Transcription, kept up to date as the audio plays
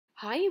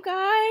Hi, you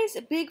guys.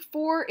 Big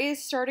Four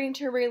is starting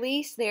to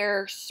release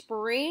their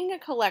spring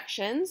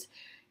collections.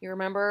 You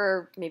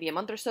remember maybe a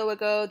month or so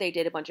ago, they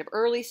did a bunch of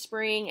early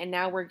spring, and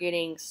now we're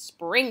getting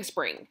spring.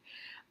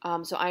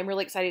 So I'm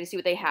really excited to see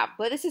what they have.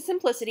 But this is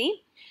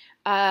Simplicity.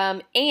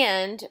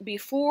 And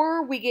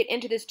before we get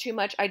into this too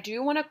much, I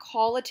do want to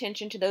call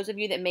attention to those of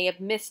you that may have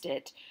missed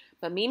it.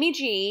 But Mimi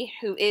G,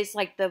 who is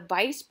like the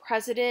vice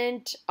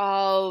president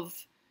of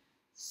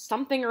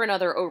something or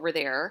another over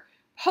there,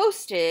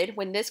 posted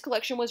when this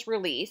collection was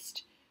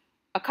released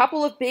a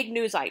couple of big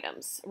news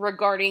items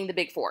regarding the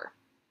Big Four.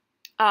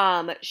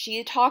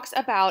 She talks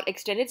about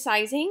extended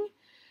sizing,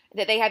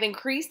 that they have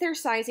increased their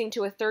sizing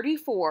to a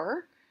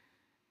 34,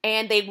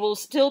 and they will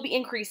still be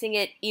increasing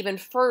it even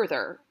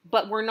further,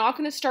 but we're not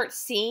going to start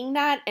seeing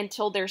that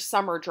until their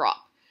summer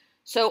drop.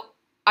 So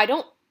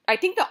I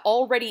think the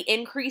already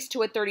increase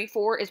to a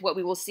 34 is what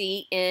we will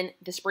see in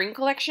the spring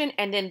collection,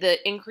 and then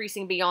the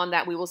increasing beyond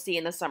that we will see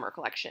in the summer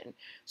collection.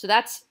 So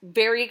that's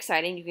very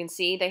exciting. You can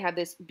see they have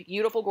this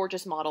beautiful,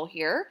 gorgeous model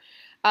here.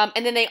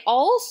 And then they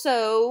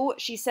also,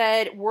 she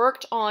said,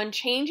 worked on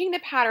changing the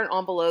pattern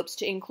envelopes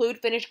to include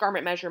finished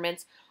garment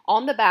measurements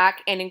on the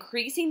back and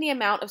increasing the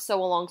amount of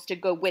sew-alongs to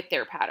go with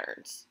their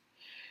patterns.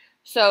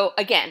 So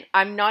again,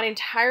 I'm not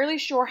entirely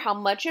sure how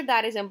much of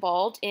that is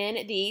involved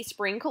in the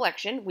spring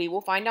collection. We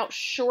will find out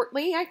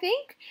shortly, I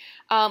think.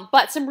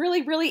 But some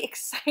really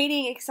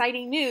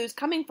exciting news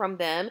coming from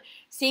them,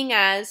 seeing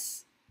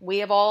as we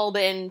have all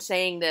been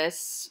saying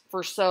this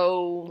for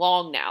so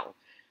long now.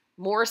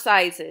 More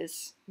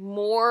sizes,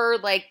 more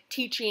like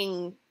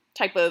teaching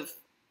type of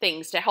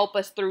things to help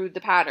us through the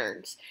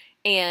patterns.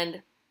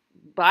 And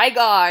by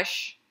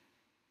gosh,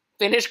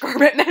 finished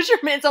garment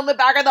measurements on the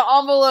back of the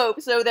envelope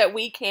so that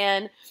we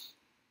can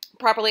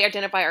properly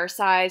identify our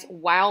size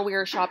while we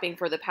are shopping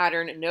for the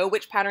pattern, know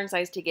which pattern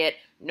size to get,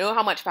 know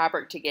how much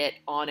fabric to get,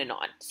 on and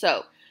on.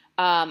 So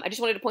I just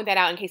wanted to point that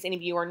out in case any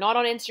of you are not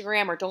on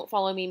Instagram or don't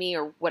follow Mimi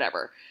or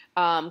whatever,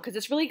 because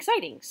it's really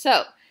exciting.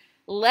 So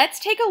let's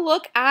take a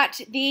look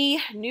at the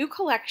new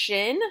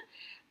collection,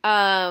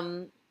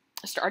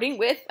 starting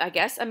with, I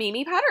guess, a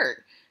Mimi pattern.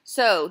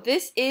 So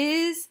this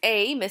is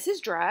a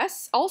Mrs.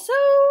 dress. Also,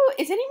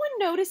 is anyone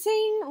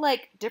noticing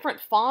like different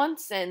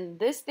fonts and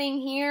this thing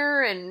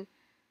here? And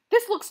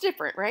this looks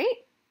different, right?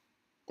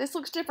 This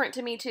looks different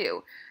to me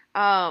too.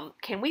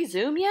 Can we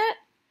zoom yet?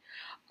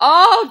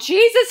 Oh,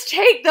 Jesus,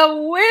 take the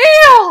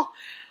wheel!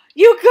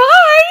 You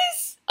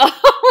guys!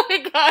 Oh my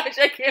gosh,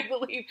 I can't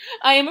believe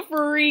I am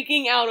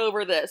freaking out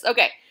over this.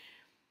 Okay.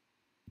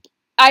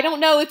 I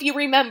don't know if you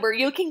remember,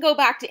 you can go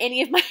back to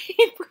any of my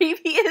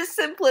previous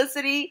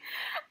Simplicity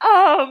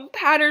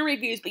pattern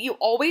reviews, but you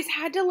always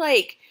had to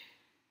like,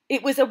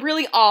 it was a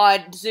really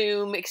odd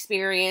Zoom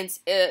experience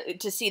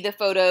to see the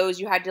photos.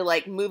 You had to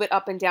like move it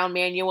up and down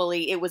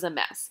manually. It was a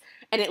mess.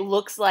 And it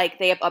looks like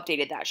they have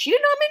updated that. She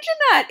did not mention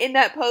that in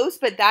that post,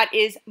 but that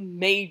is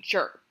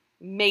major.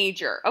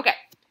 Okay.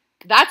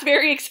 That's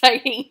very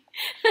exciting.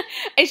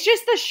 It's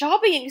just the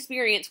shopping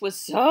experience was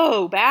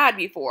so bad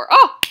before.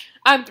 Oh,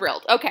 I'm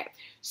thrilled. Okay.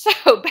 So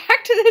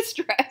back to this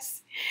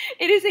dress.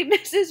 It is a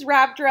Mrs.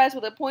 wrap dress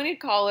with a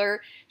pointed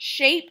collar,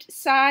 shaped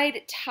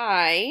side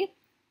tie,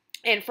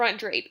 and front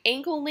drape.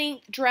 Ankle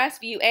length dress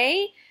view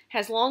A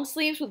has long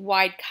sleeves with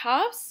wide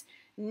cuffs.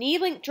 Knee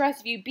length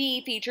dress view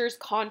B features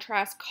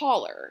contrast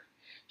collar.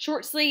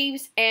 Short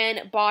sleeves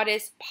and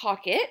bodice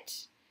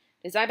pocket.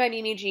 Designed by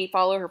Mimi G.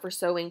 Follow her for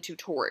sewing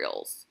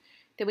tutorials.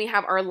 Then we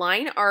have our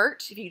line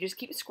art, if you just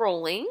keep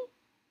scrolling.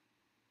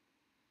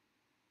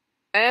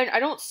 And I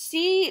don't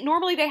see,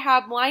 normally they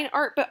have line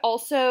art, but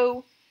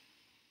also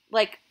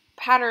like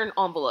pattern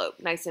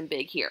envelope, nice and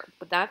big here.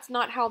 But that's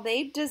not how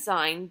they've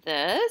designed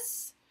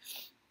this.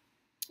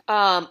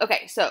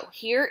 Okay, so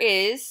here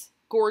is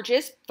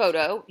gorgeous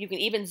photo. You can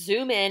even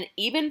zoom in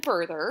even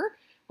further,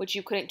 which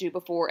you couldn't do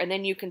before. And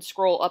then you can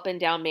scroll up and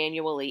down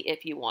manually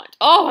if you want.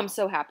 Oh, I'm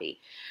so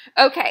happy.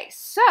 Okay,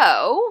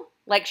 so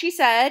like she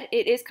said,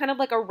 it is kind of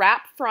like a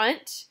wrap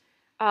front.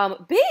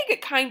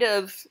 Big kind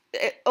of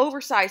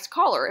oversized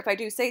collar, if I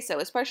do say so,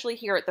 especially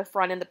here at the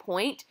front and the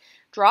point.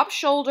 Drop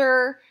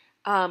shoulder,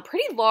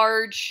 pretty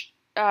large,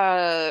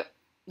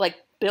 like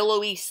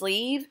billowy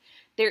sleeve.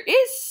 There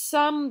is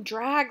some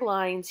drag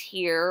lines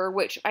here,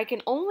 which I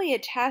can only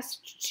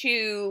attest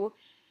to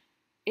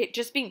it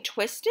just being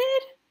twisted.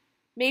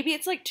 Maybe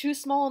it's like too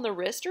small on the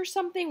wrist or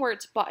something where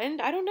it's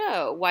buttoned. I don't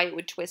know why it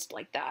would twist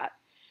like that.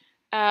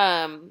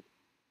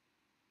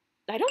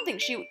 I don't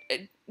think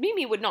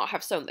Mimi would not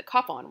have sewn the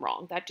cuff on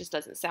wrong. That just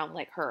doesn't sound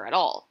like her at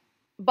all.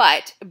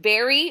 But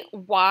very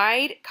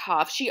wide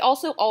cuff. She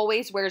also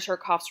always wears her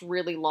cuffs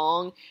really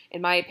long.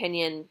 In my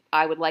opinion,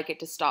 I would like it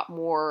to stop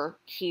more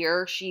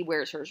here. She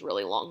wears hers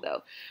really long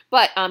though.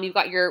 But you've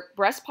got your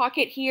breast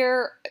pocket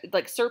here,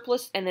 like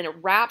surplus, and then it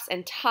wraps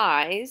and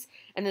ties.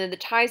 And then the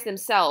ties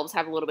themselves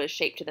have a little bit of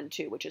shape to them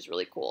too, which is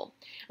really cool.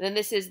 And then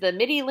this is the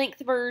midi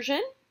length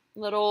version.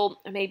 Little,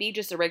 maybe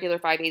just a regular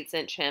 5/8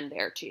 inch hem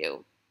there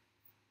too.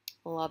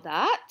 Love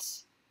that.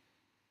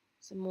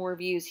 Some more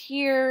views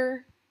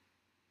here.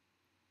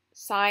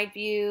 Side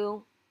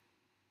view.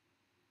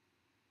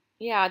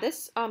 Yeah,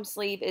 this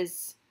sleeve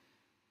is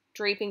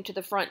draping to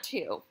the front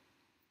too.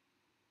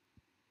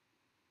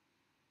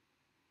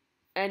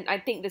 And I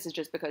think this is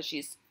just because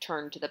she's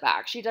turned to the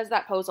back. She does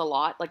that pose a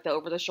lot, like the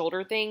over the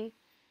shoulder thing.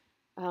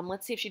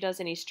 Let's see if she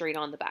does any straight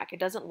on the back. It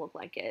doesn't look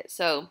like it.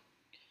 So,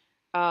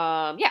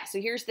 yeah,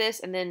 so here's this,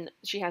 and then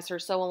she has her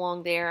sew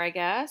along there, I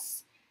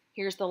guess.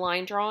 Here's the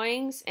line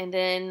drawings, and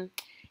then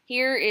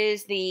here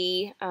is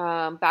the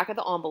back of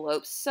the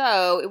envelope.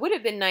 So it would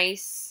have been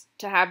nice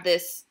to have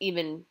this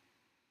even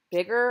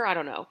bigger. I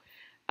don't know.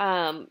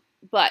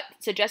 But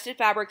suggested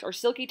fabrics are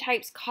silky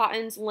types,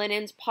 cottons,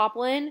 linens,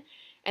 poplin,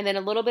 and then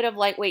a little bit of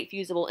lightweight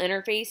fusible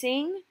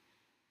interfacing.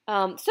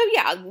 So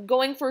yeah,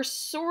 going for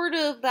sort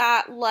of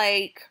that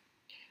like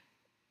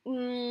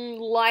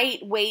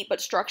lightweight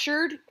but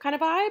structured kind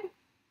of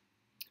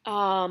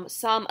vibe.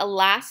 Some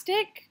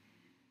elastic.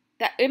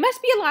 That it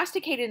must be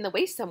elasticated in the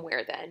waist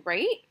somewhere then,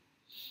 right?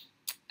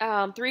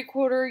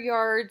 3/4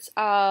 yards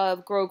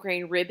of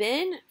grosgrain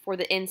ribbon for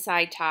the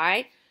inside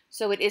tie.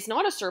 So it is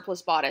not a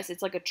surplus bodice.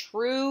 It's like a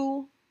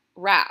true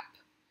wrap.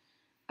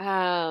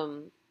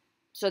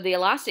 So the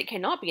elastic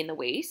cannot be in the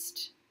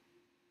waist.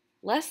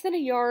 Less than a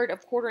yard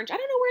of 1/4 inch. I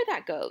don't know where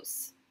that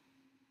goes.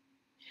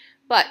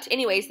 But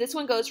anyways, this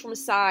one goes from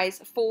size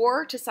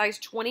 4 to size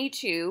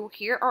 22.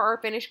 Here are our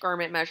finished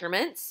garment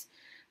measurements.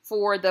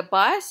 For the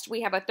bust,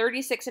 we have a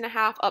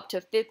 36.5 up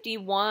to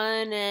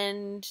 51,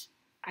 and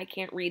I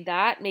can't read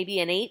that, maybe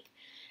an 1/8.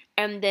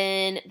 And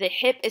then the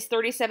hip is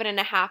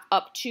 37.5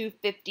 up to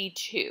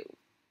 52.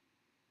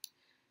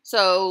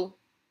 So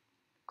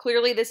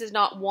clearly this is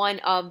not one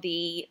of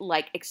the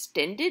like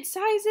extended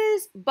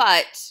sizes,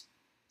 but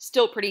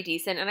still pretty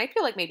decent. And I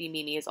feel like maybe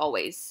Mimi has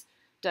always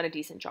done a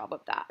decent job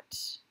of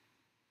that.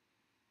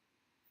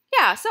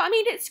 Yeah, so I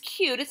mean, it's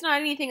cute. It's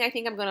not anything I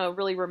think I'm going to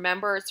really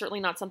remember. It's certainly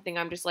not something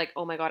I'm just like,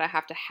 oh my God, I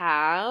have to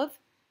have.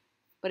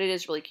 But it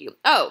is really cute.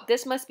 Oh,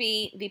 this must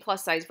be the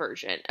plus size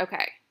version.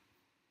 Okay.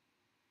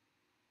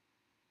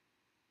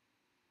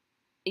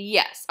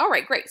 Yes. All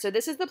right, great. So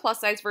this is the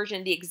plus size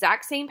version, the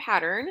exact same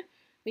pattern.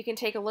 We can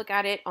take a look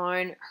at it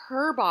on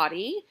her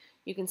body.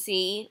 You can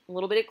see a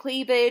little bit of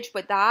cleavage,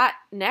 but that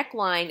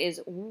neckline is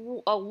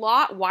a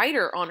lot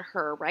wider on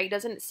her, right?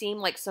 Doesn't it seem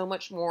like so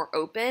much more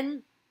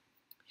open?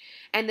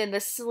 And then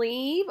the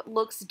sleeve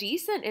looks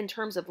decent in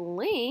terms of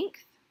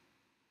length,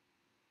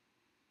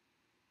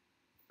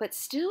 but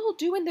still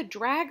doing the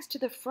drags to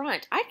the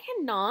front. I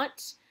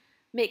cannot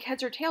make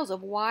heads or tails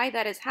of why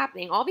that is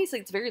happening. Obviously,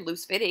 it's very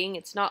loose fitting.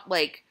 It's not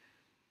like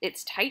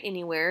it's tight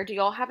anywhere. Do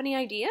y'all have any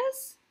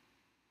ideas?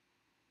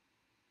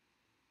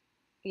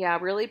 Yeah,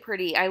 really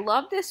pretty. I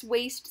love this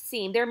waist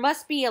seam. There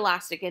must be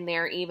elastic in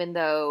there, even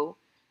though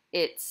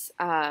it's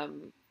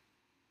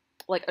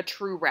like a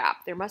true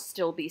wrap. There must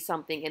still be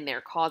something in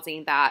there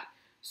causing that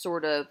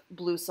sort of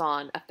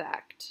blouson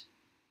effect.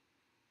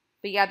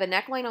 But yeah, the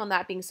neckline on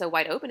that being so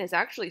wide open is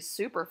actually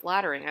super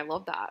flattering. I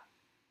love that.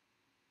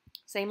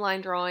 Same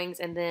line drawings,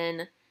 and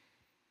then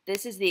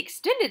this is the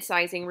extended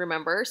sizing,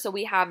 remember? So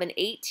we have an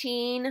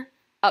 18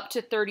 up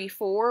to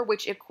 34,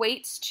 which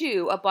equates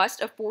to a bust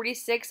of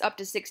 46 up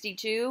to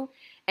 62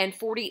 and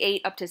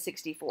 48 up to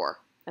 64.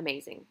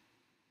 Amazing.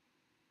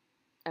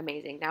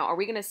 Amazing. Now, are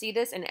we going to see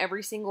this in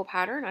every single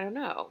pattern? I don't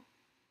know.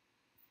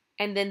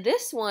 And then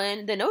this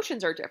one, the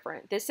notions are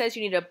different. This says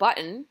you need a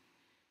button.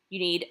 You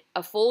need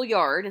a full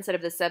yard instead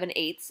of the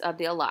 7/8 of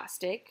the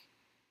elastic.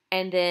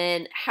 And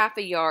then half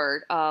a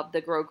yard of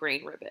the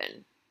grosgrain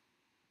ribbon.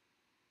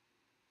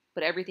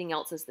 But everything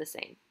else is the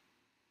same.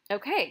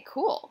 Okay,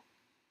 cool.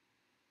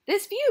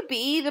 This view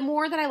B, the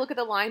more that I look at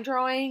the line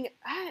drawing,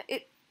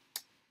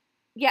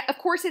 yeah, of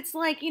course it's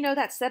like, you know,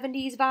 that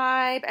 70s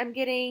vibe I'm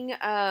getting,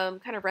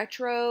 kind of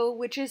retro,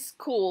 which is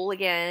cool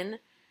again.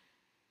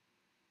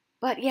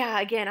 But yeah,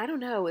 again, I don't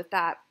know if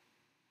that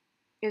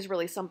is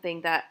really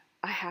something that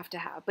I have to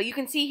have. But you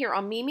can see here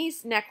on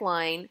Mimi's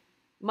neckline,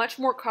 much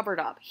more covered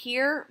up.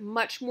 Here,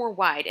 much more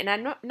wide. And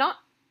I'm not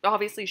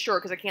obviously sure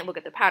because I can't look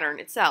at the pattern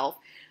itself,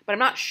 but I'm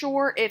not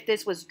sure if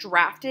this was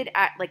drafted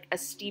at like a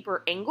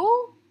steeper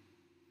angle,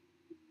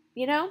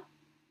 you know?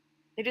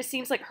 It just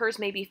seems like hers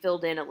may be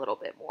filled in a little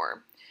bit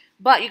more.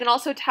 But you can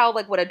also tell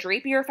like what a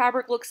drapier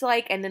fabric looks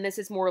like, and then this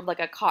is more of like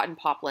a cotton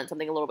poplin,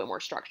 something a little bit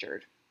more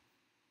structured.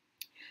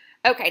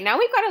 Okay, now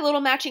we've got a little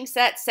matching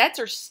set. Sets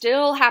are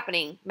still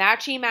happening.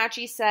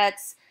 Matchy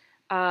sets,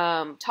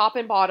 top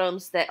and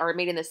bottoms that are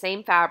made in the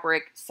same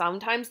fabric.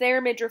 Sometimes they're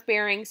midriff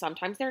bearing,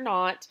 sometimes they're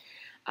not.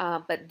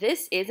 But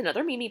this is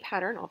another Mimi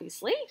pattern,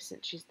 obviously,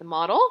 since she's the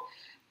model.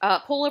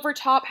 Pullover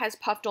top has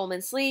puff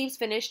dolman sleeves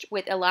finished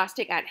with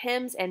elastic at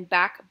hems and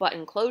back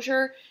button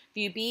closure.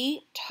 View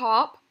B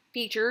top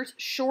features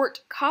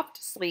short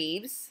cuffed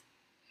sleeves,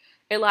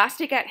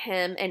 elastic at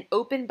hem, and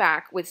open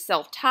back with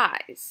self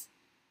ties.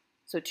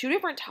 So 2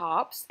 different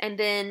tops, and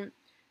then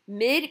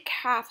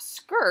mid-calf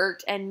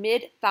skirt and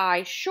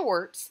mid-thigh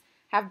shorts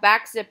have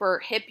back zipper,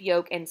 hip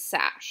yoke, and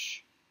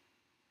sash.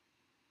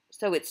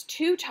 So it's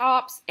 2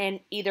 tops and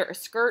either a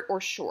skirt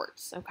or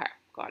shorts. Okay,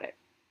 got it.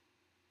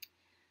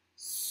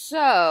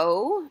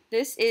 So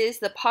this is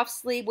the puff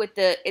sleeve with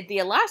the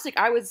elastic.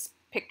 I was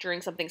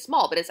picturing something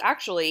small, but it's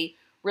actually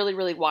really,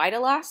 really wide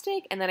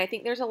elastic. And then I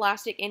think there's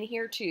elastic in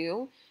here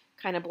too,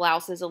 kind of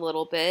blouses a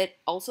little bit.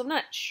 Also, I'm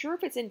not sure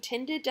if it's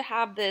intended to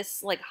have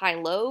this like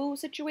high-low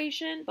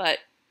situation, but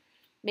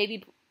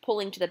maybe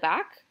pulling to the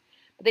back.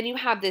 But then you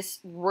have this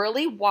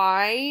really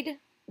wide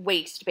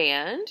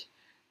waistband,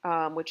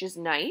 which is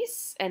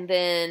nice. And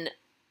then,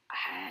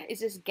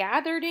 is this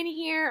gathered in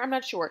here? I'm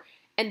not sure.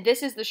 And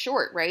this is the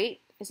short, right?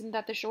 Isn't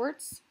that the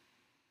shorts?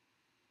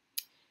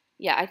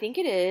 Yeah, I think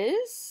it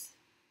is.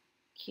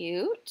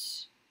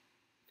 Cute.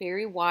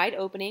 Very wide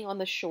opening on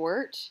the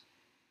short.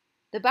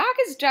 The back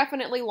is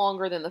definitely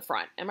longer than the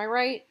front. Am I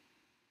right?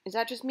 Is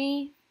that just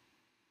me?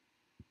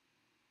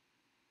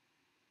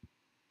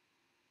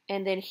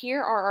 And then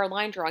here are our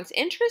line drawings.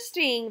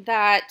 Interesting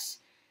that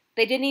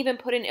they didn't even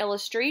put an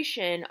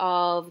illustration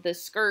of the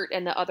skirt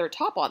and the other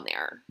top on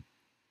there.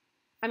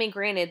 I mean,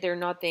 granted, they're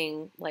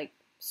nothing like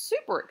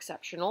super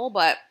exceptional,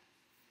 but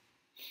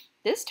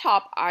this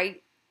top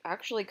I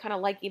actually kind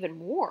of like even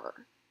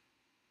more.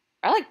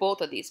 I like both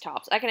of these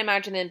tops. I can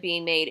imagine them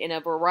being made in a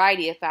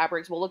variety of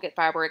fabrics. We'll look at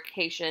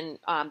fabrication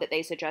that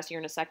they suggest here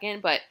in a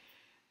second, but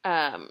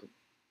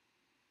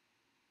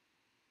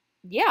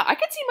yeah, I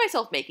could see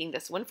myself making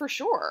this one for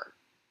sure.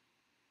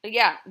 But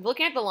yeah,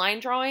 looking at the line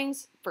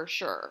drawings, for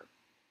sure.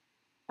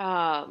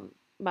 My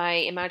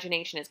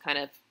imagination is kind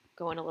of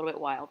going a little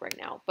bit wild right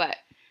now, but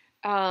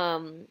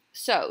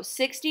so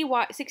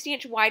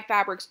 60-inch wide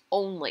fabrics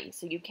only.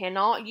 So you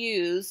cannot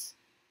use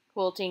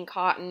quilting,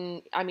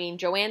 cotton. I mean,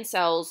 Joann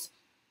sells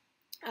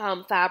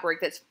fabric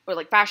that's, or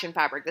like fashion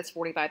fabric that's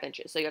 45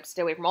 inches. So you have to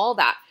stay away from all of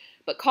that.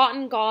 But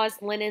cotton,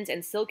 gauze, linens,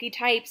 and silky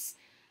types,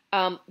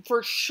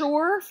 for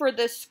sure for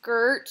the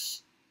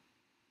skirt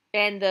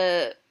and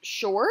the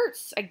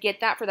shorts, I get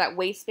that for that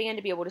waistband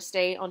to be able to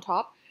stay on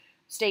top,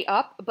 stay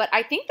up. But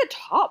I think the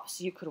tops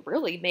you could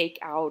really make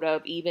out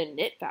of even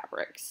knit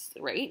fabrics,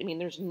 right? I mean,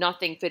 there's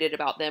nothing fitted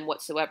about them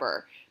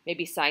whatsoever.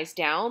 Maybe size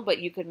down, but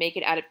you could make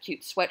it out of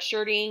cute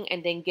sweatshirting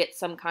and then get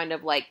some kind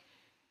of like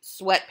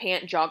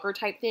sweatpant jogger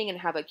type thing and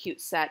have a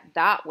cute set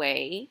that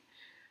way.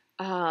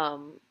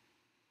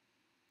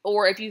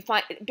 Or if you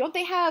find, don't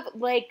they have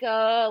like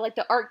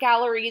the art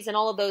galleries and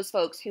all of those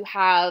folks who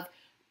have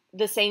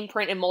the same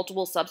print in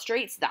multiple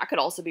substrates? That could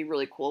also be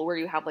really cool, where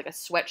you have like a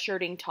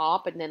sweatshirting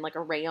top and then like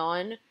a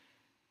rayon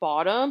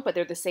bottom, but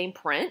they're the same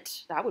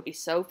print. That would be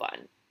so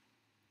fun.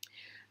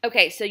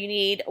 Okay, so you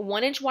need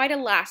 1-inch wide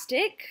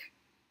elastic,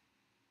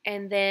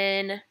 and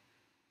then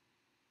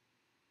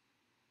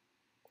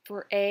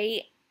for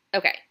A,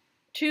 okay,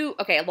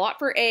 a lot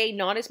for A,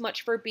 not as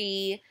much for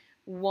B.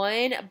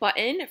 1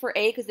 button for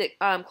A because it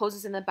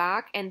closes in the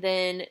back, and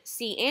then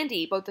C and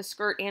D, both the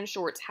skirt and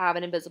shorts have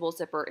an invisible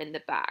zipper in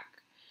the back.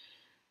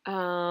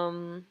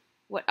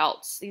 What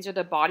else? These are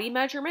the body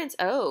measurements.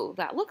 Oh,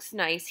 that looks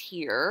nice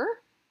here.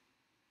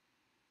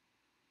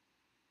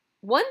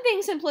 One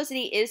thing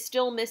Simplicity is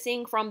still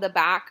missing from the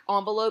back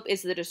envelope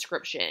is the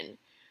description.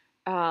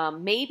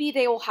 Maybe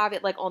they will have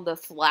it like on the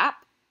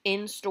flap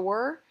in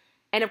store.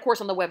 And of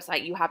course on the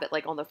website, you have it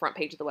like on the front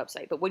page of the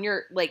website. But when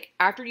you're like,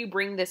 after you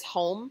bring this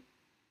home,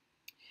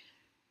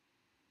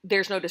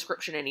 there's no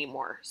description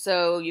anymore.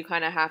 So you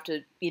kind of have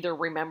to either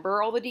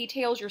remember all the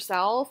details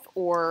yourself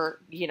or,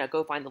 you know,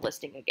 go find the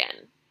listing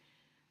again.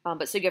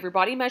 But so you have your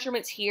body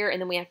measurements here, and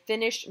then we have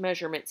finished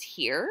measurements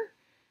here.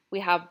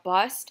 We have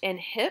bust and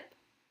hip.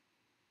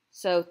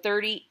 So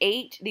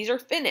 38, these are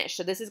finished.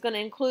 So this is going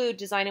to include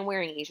design and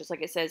wearing ease, just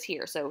like it says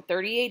here. So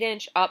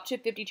 38-inch up to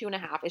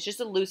 52.5. It's just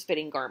a loose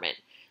fitting garment.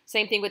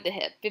 Same thing with the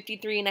hip,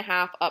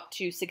 53.5 up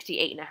to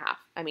 68.5.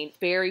 I mean,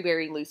 very,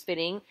 very loose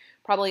fitting.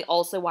 Probably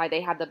also why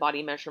they have the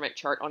body measurement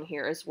chart on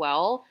here as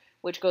well,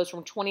 which goes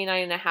from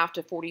 29.5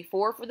 to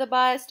 44 for the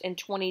bust, and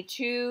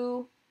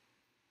 22,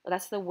 well,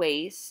 that's the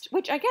waist,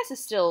 which I guess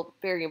is still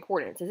very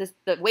important. So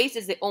the waist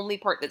is the only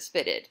part that's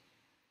fitted.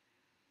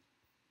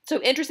 So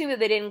interesting that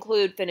they didn't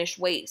include finished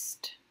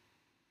waist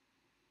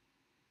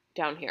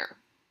down here.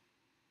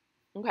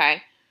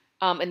 Okay.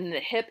 And then the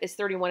hip is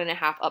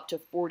 31.5 up to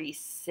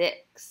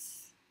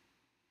 46.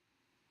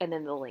 And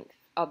then the length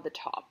of the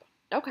top.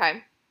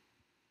 Okay.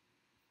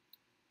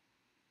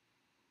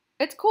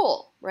 It's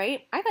cool,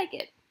 right? I like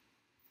it.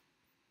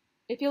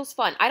 It feels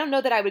fun. I don't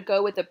know that I would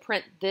go with a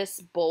print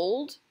this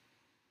bold.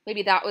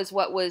 Maybe that was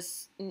what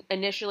was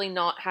initially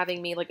not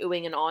having me like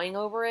oohing and awing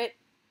over it.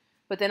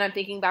 But then I'm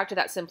thinking back to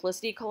that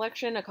Simplicity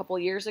collection a couple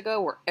years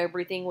ago where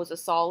everything was a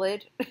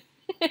solid.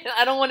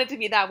 I don't want it to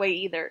be that way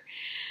either.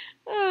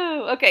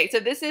 Oh, okay, so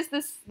this is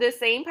the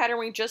same pattern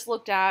we just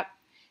looked at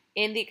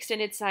in the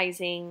extended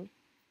sizing.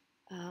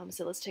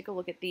 So let's take a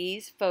look at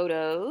these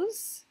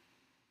photos.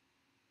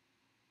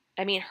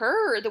 I mean,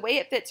 the way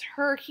it fits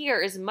her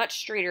here is much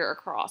straighter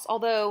across,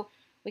 although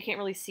we can't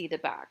really see the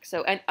back.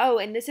 So,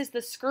 and this is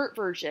the skirt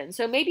version.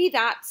 So maybe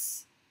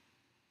that's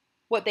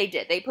what they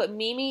did. They put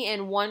Mimi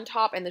in one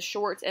top and the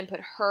shorts and put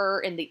her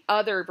in the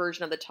other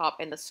version of the top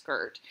and the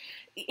skirt.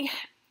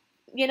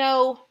 You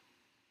know,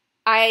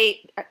 I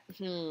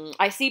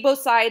see both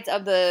sides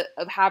of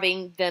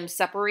having them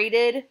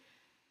separated.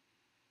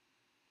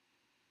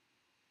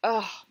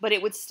 but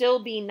it would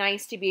still be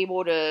nice to be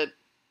able to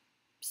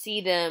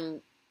see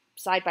them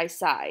side by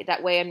side.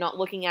 That way I'm not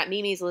looking at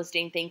Mimi's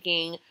listing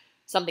thinking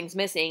something's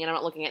missing, and I'm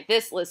not looking at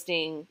this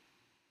listing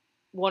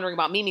wondering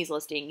about Mimi's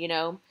listing, you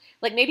know?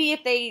 Like maybe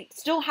if they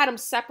still had them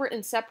separate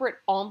in separate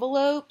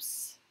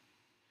envelopes,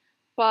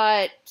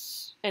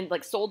 and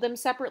like sold them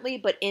separately,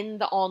 but in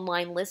the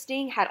online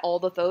listing had all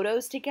the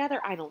photos together.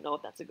 I don't know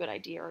if that's a good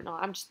idea or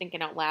not. I'm just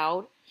thinking out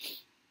loud.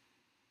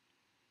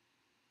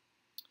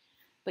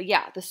 But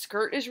yeah, the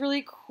skirt is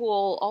really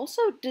cool.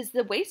 Also, does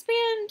the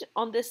waistband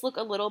on this look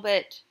a little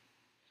bit...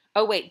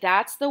 Oh, wait,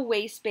 that's the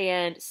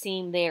waistband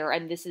seam there,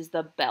 and this is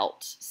the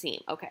belt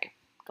seam. Okay,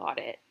 got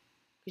it.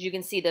 Because you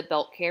can see the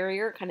belt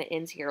carrier kind of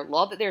ends here.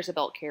 Love that there's a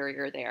belt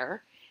carrier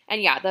there.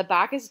 And yeah, the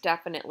back is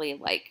definitely,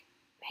 like,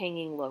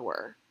 hanging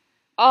lower.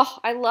 Oh,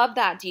 I love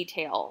that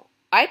detail.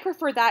 I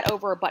prefer that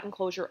over a button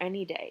closure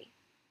any day.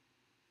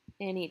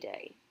 Any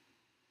day.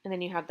 And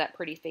then you have that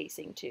pretty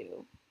facing,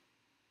 too.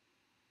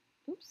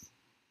 Oops.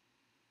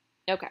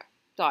 Okay,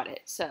 got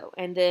it. So,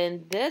 and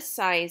then this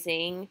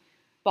sizing...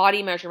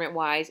 body measurement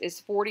wise is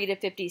 40 to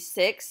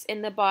 56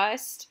 in the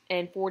bust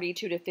and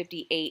 42 to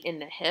 58 in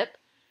the hip.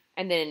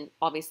 And then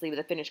obviously with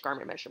the finished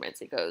garment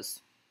measurements, it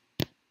goes,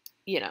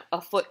 you know,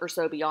 a foot or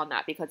so beyond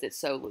that because it's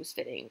so loose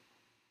fitting.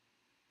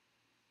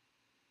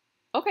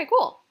 Okay,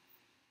 cool.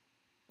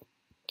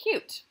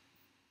 Cute.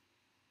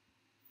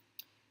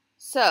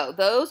 So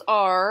those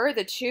are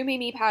the 2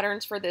 Mimi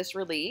patterns for this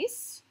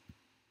release.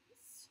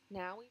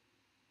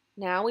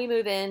 Now we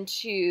move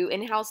into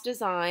in-house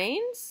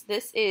designs.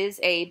 This is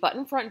a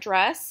button front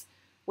dress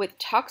with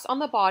tucks on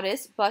the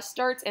bodice, bust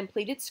darts, and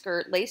pleated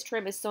skirt. Lace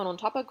trim is sewn on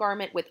top of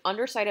garment with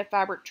underside of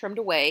fabric trimmed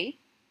away.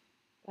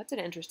 That's an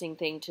interesting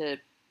thing to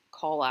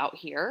call out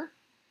here.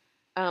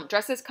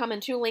 Dresses come in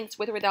 2 lengths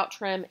with or without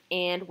trim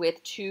and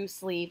with 2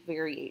 sleeve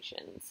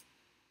variations.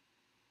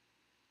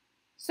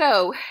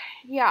 So,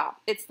 yeah,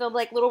 it's the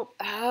like little,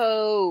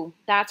 oh,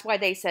 that's why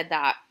they said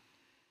that.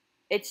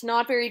 It's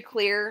not very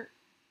clear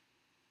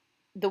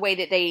the way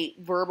that they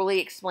verbally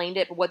explained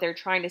it, but what they're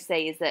trying to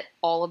say is that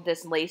all of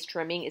this lace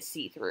trimming is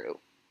see-through.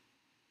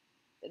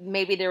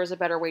 Maybe there was a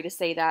better way to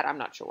say that, I'm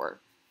not sure.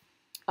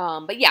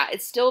 But yeah,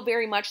 it's still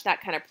very much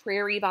that kind of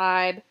prairie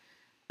vibe.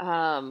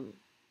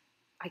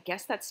 I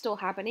guess that's still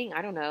happening.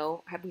 I don't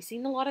know. Have we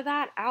seen a lot of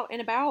that out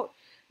and about?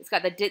 It's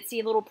got the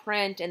ditzy little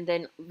print and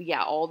then,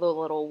 yeah, all the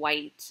little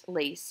white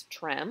lace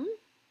trim.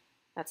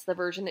 That's the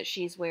version that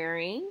she's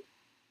wearing.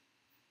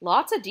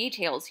 Lots of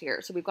details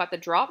here. So we've got the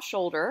drop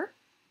shoulder,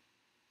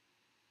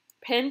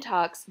 pin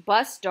tucks,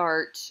 bust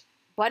dart,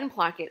 button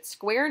placket,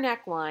 square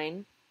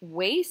neckline,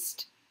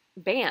 waist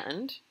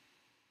band,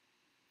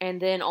 and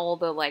then all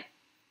the like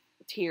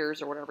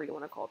tiers or whatever you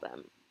want to call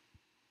them.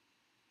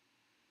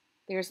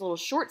 There's a little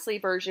short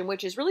sleeve version,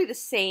 which is really the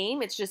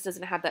same. It just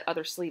doesn't have that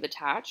other sleeve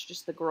attached,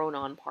 just the grown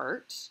on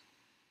part.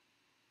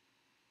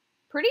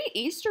 Pretty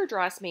Easter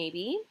dress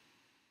maybe.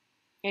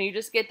 And you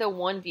just get the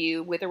one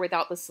view with or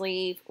without the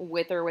sleeve,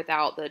 with or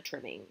without the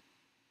trimming.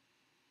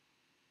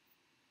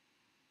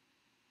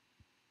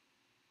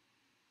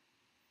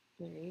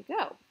 There you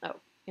go. Oh,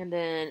 and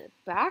then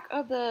back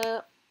of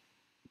the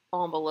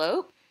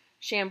envelope,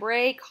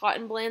 chambray,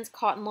 cotton blends,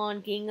 cotton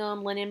lawn,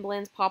 gingham, linen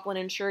blends, poplin,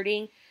 and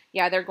shirting.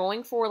 Yeah, they're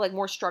going for like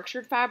more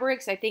structured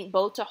fabrics, I think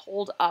both to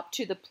hold up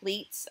to the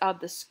pleats of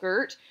the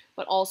skirt,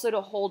 but also to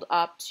hold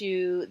up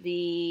to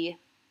the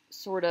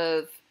sort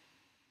of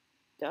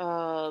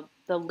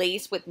the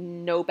lace with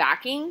no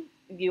backing.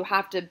 You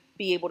have to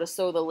be able to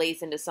sew the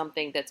lace into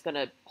something that's going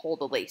to hold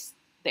the lace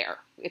there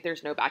if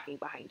there's no backing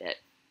behind it.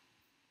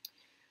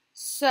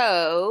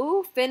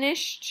 So,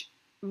 finished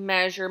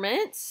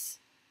measurements,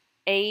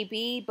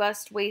 AB,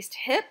 bust, waist,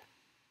 hip,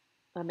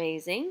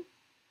 amazing.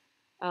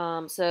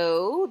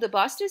 So the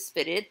bust is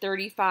fitted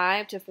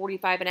 35 to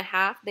 45 and a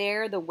half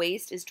there. The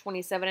waist is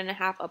 27 and a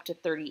half up to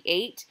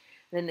 38.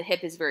 And then the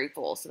hip is very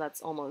full, so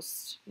that's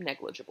almost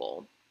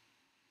negligible.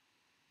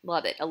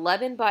 Love it.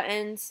 11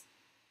 buttons,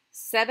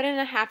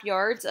 7.5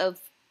 yards of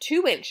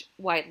 2-inch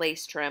white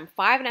lace trim,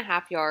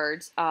 5.5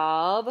 yards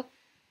of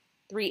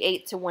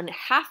 3/8 to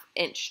 1/2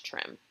 inch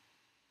trim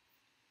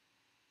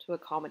to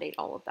accommodate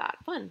all of that.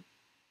 Fun.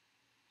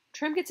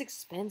 Trim gets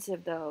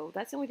expensive though.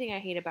 That's the only thing I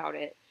hate about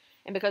it.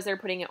 And because they're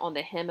putting it on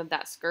the hem of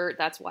that skirt,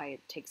 that's why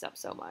it takes up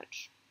so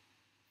much.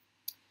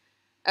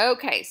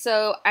 Okay,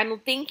 so I'm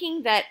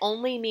thinking that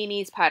only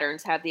Mimi's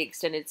patterns have the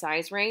extended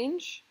size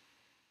range.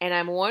 And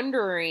I'm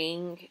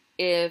wondering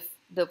if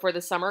for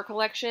the summer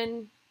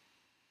collection,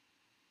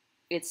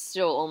 it's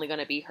still only going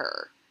to be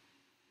her.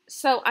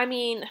 So, I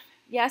mean,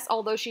 yes,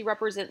 although she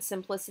represents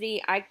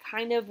simplicity, I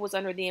kind of was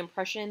under the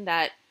impression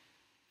that,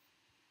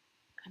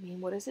 I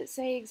mean, what does it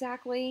say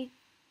exactly?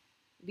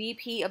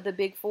 VP of the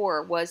Big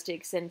Four was to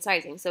extend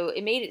sizing. So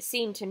it made it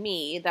seem to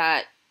me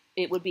that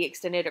it would be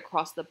extended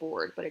across the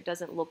board, but it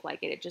doesn't look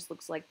like it. It just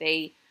looks like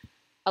they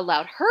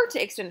allowed her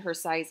to extend her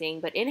sizing,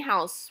 but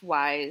in-house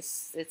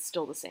wise, it's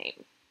still the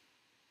same.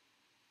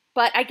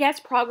 But I guess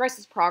progress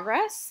is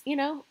progress, you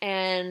know,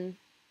 and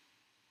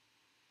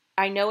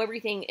I know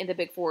everything in the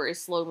Big Four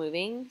is slow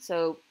moving,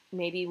 so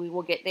maybe we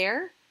will get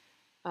there.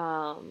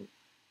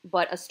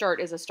 But a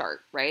start is a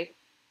start, right?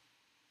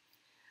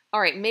 All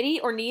right, midi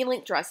or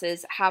knee-length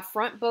dresses have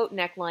front boat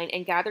neckline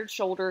and gathered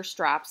shoulder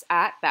straps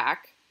at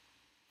back,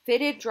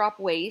 fitted drop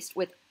waist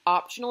with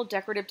optional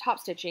decorative top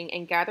stitching,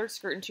 and gathered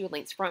skirt in 2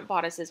 lengths. Front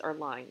bodices are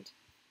lined.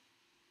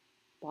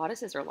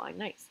 Bodices are lined,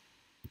 nice.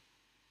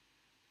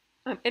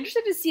 I'm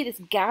interested to see this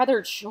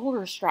gathered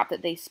shoulder strap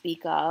that they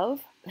speak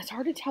of. It's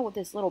hard to tell with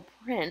this little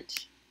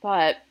print,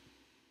 but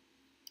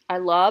I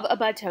love a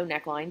bateau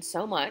neckline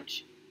so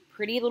much.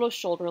 Pretty little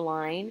shoulder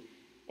line.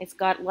 It's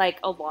got like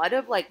a lot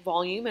of like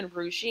volume and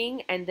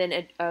ruching, and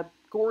then a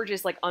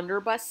gorgeous like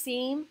underbust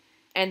seam.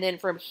 And then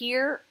from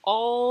here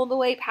all the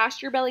way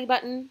past your belly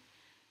button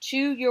to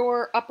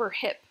your upper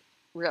hip,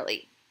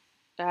 really,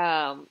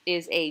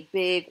 is a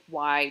big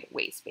wide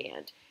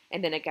waistband.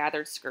 And then a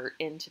gathered skirt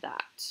into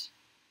that.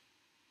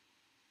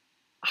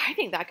 I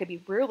think that could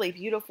be really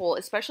beautiful,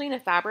 especially in a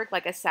fabric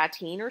like a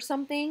sateen or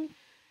something.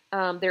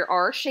 There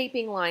are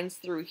shaping lines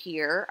through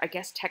here. I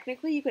guess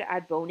technically you could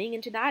add boning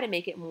into that and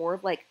make it more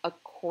of like a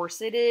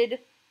corseted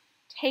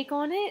take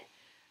on it.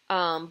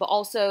 But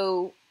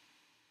also,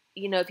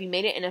 you know, if you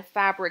made it in a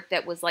fabric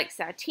that was like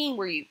sateen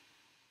where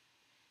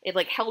it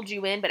like held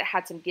you in, but it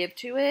had some give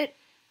to it,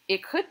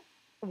 it could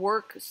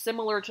work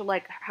similar to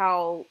like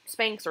how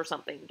Spanx or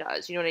something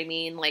does. You know what I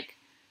mean? Like,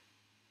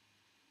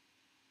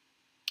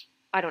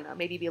 I don't know,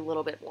 maybe be a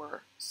little bit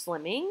more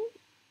slimming.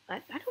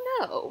 I don't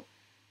know.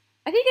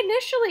 I think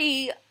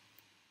initially,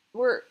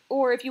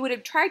 or if you would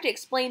have tried to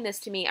explain this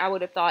to me, I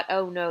would have thought,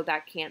 oh no,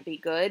 that can't be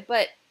good.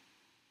 But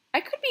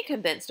I could be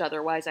convinced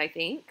otherwise, I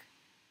think.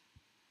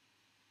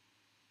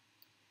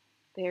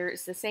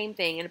 There's the same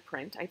thing in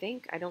print, I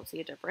think. I don't see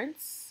a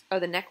difference. Oh,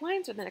 the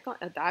necklines or the neckline?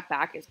 Oh, that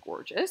back is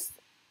gorgeous.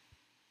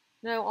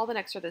 No, all the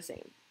necks are the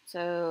same.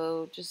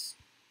 So just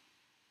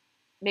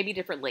maybe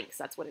different lengths.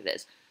 That's what it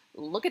is.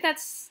 Look at that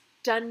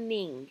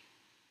stunning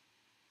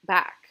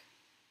back.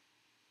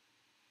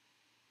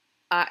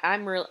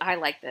 I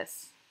like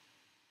this.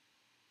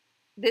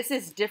 This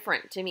is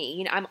different to me.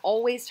 You know, I'm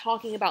always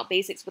talking about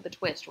basics with a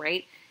twist,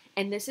 right?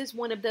 And this is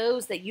one of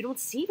those that you don't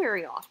see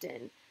very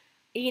often.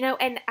 You know,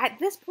 and at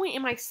this point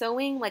in my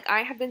sewing, like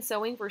I have been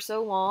sewing for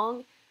so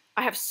long,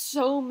 I have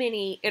so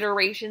many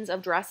iterations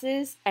of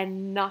dresses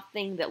and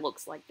nothing that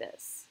looks like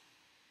this.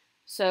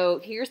 So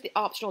here's the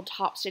optional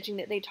top stitching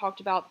that they talked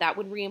about. That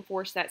would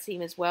reinforce that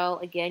seam as well.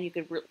 Again, you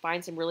could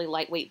find some really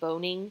lightweight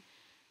boning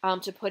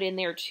to put in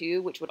there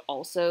too, which would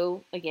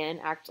also,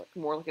 again, act like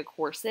more like a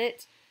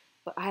corset.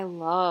 But I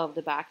love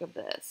the back of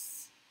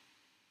this.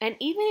 And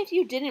even if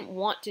you didn't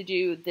want to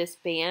do this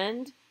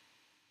band,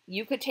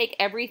 you could take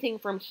everything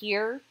from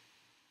here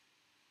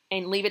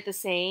and leave it the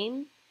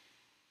same.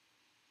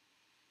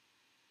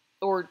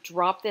 Or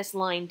drop this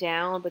line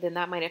down, but then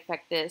that might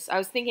affect this. I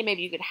was thinking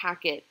maybe you could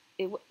hack it.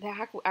 The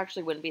hack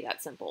actually wouldn't be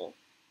that simple.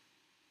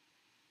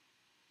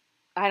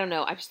 I don't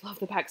know. I just love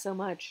the back so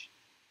much.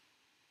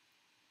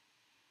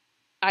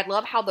 I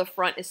love how the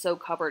front is so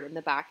covered and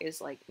the back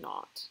is like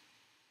not.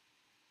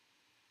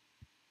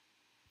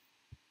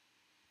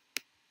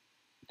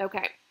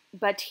 Okay.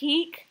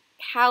 Batik,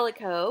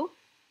 calico,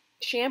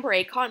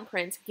 chambray, cotton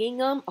prints,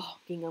 gingham. Oh,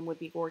 gingham would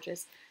be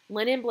gorgeous.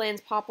 Linen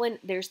blends, poplin.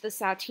 There's the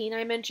sateen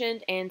I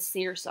mentioned, and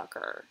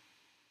seersucker.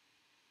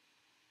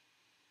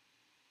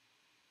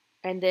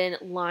 And then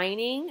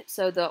lining.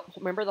 So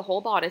remember the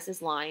whole bodice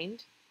is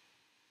lined.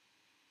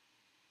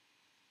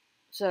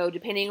 So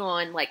depending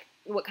on like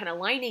what kind of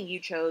lining you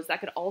chose, that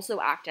could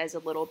also act as a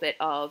little bit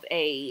of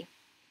a,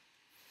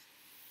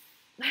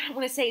 I don't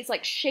want to say it's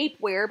like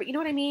shapewear, but you know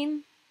what I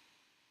mean?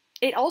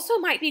 It also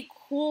might be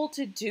cool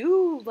to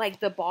do like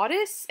the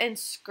bodice and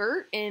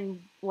skirt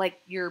in like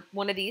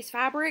one of these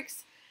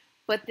fabrics,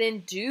 but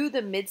then do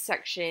the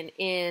midsection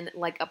in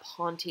like a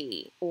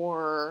ponte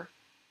or,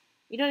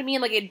 you know what I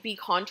mean? Like it'd be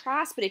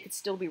contrast, but it could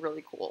still be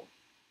really cool.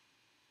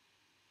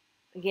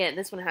 Again,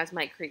 this one has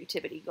my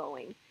creativity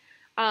going.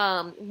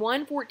 1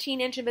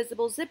 14-inch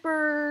invisible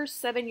zipper,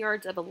 7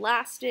 yards of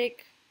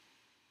elastic.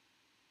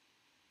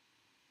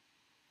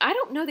 I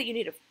don't know that you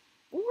need a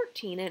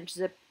 14-inch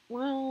zip.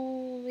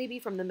 Well, maybe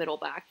from the middle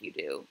back you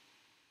do.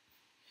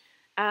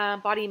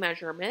 Body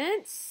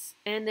measurements,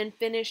 and then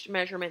finished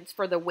measurements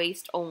for the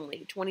waist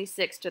only,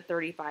 26 to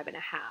 35 and a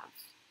half.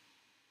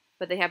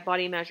 But they have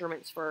body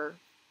measurements for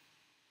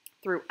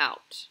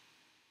throughout.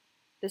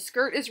 The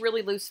skirt is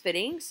really loose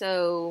fitting,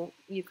 so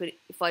you could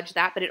fudge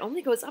that, but it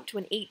only goes up to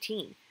an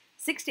 18.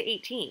 6 to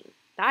 18.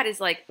 That is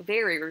like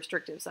very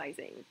restrictive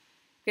sizing,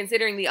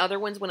 considering the other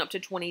ones went up to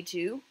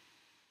 22.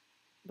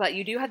 But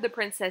you do have the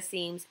princess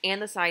seams and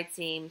the side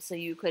seams, so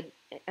you could,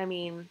 I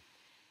mean,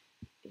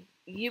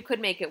 you could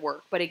make it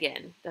work. But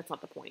again, that's not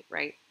the point,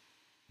 right?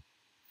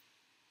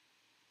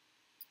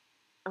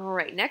 All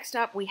right, next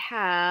up we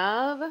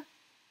have,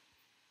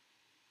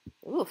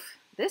 oof,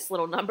 this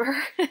little number.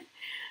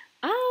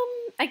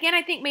 Again,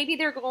 I think maybe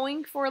they're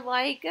going for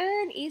like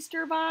an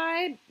Easter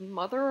vibe,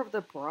 Mother of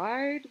the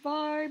Bride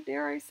vibe,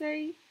 dare I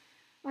say.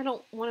 I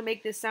don't want to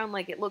make this sound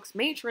like it looks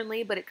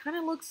matronly, but it kind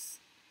of looks,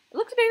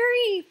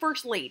 very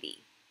First Lady.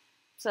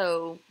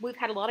 So we've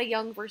had a lot of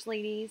young first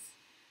ladies,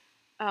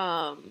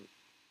 and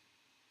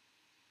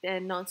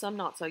some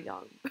not so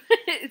young.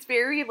 It's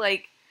very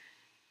like,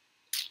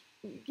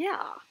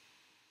 yeah,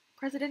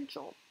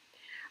 presidential.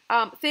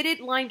 Fitted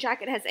line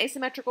jacket has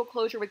asymmetrical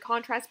closure with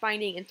contrast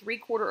binding and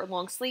 3/4 or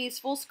long sleeves.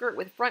 Full skirt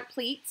with front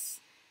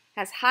pleats.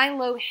 Has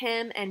high-low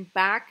hem and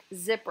back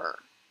zipper.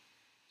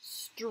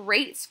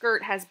 Straight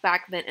skirt has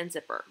back vent and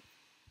zipper.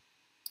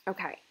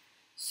 Okay,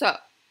 so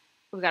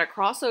we've got a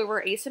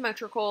crossover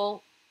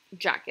asymmetrical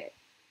jacket.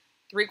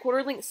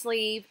 3/4 length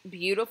sleeve.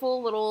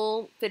 Beautiful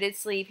little fitted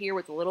sleeve here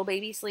with a little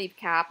baby sleeve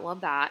cap.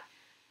 Love that.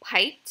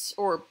 Piped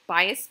or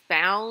bias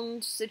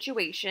bound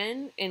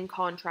situation in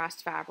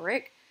contrast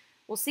fabric.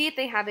 We'll see if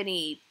they have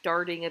any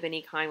darting of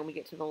any kind when we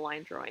get to the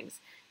line drawings.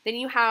 Then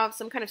you have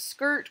some kind of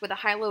skirt with a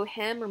high-low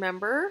hem.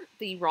 Remember,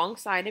 the wrong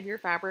side of your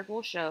fabric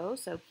will show,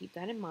 so keep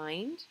that in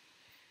mind.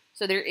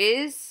 So there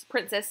is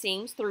princess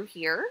seams through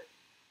here.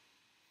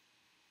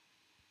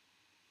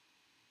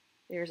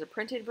 There's a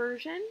printed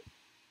version.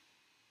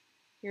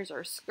 Here's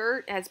our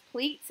skirt as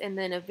pleats and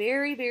then a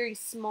very, very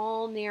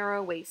small,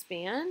 narrow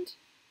waistband.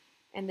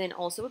 And then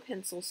also a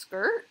pencil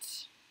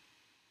skirt.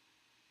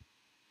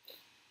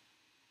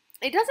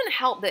 It doesn't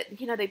help that,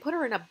 you know, they put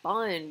her in a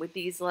bun with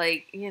these,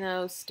 like, you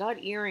know, stud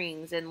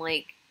earrings and,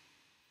 like,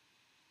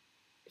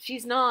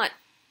 she's got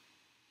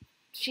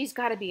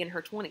to be in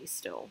her 20s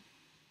still.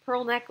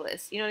 Pearl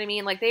necklace, you know what I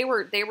mean? Like, they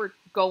were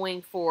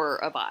going for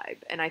a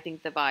vibe, and I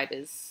think the vibe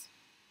is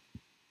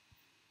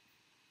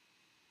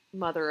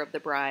mother of the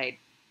bride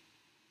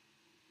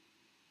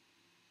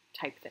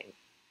type thing.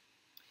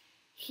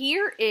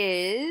 Here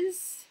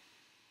is,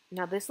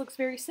 now this looks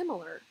very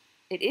similar.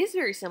 It is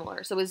very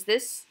similar. So is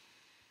this...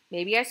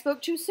 Maybe I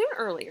spoke too soon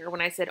earlier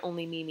when I said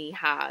only Mimi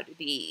had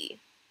the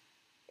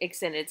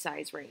extended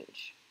size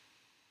range.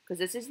 Because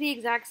this is the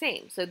exact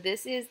same. So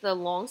this is the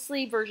long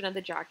sleeve version of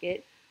the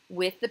jacket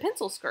with the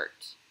pencil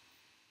skirt.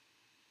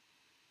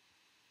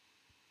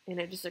 And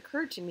it just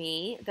occurred to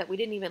me that we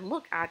didn't even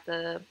look at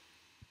the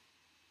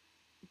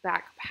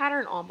back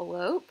pattern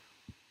envelope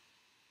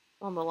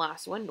on the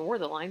last one, nor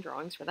the line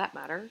drawings for that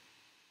matter.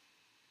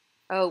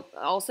 Oh,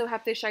 also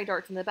have fisheye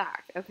darts in the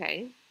back.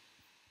 Okay.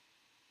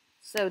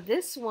 So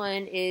this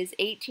one is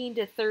 18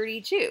 to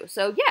 32.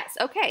 So yes,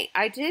 okay,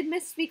 I did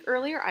misspeak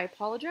earlier. I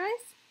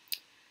apologize.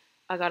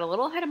 I got a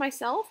little ahead of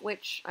myself,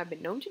 which I've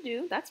been known to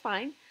do. That's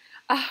fine.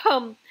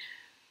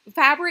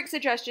 Fabric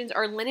suggestions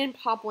are linen,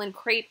 poplin,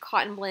 crepe,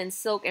 cotton blend,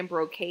 silk, and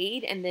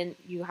brocade. And then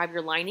you have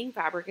your lining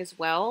fabric as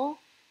well.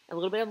 A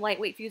little bit of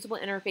lightweight fusible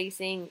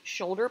interfacing,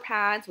 shoulder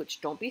pads,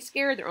 which don't be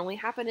scared. They're only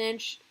 1/2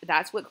 inch.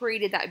 That's what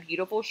created that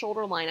beautiful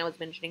shoulder line I was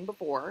mentioning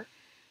before.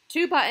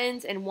 2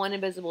 buttons and 1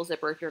 invisible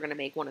zipper if you're going to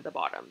make one of the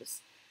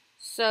bottoms.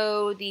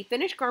 So the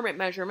finished garment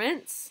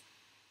measurements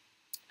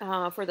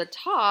for the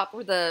top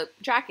or the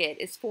jacket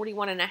is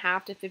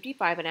 41.5 to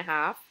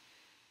 55.5.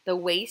 The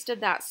waist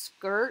of that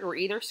skirt or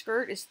either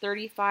skirt is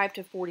 35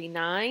 to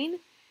 49,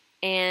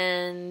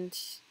 and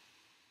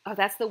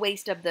that's the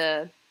waist of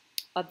the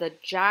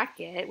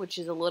jacket, which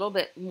is a little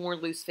bit more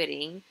loose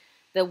fitting.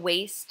 The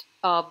waist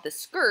of the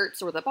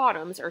skirts or the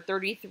bottoms are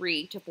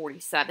 33 to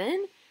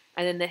 47.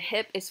 And then the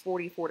hip is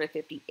 44 to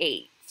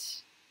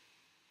 58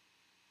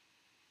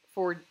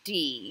 for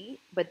D,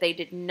 but they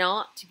did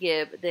not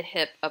give the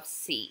hip of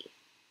C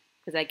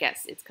because I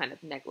guess it's kind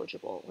of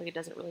negligible. Like, it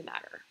doesn't really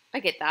matter. I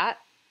get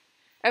that.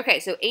 Okay,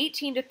 so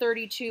 18 to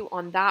 32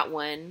 on that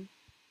one.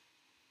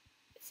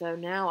 So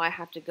now I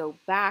have to go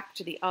back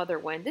to the other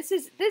one. This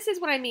is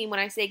what I mean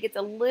when I say it gets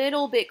a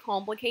little bit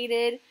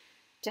complicated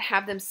to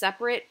have them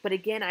separate. But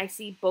again, I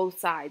see both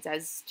sides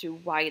as to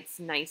why it's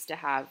nice to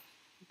have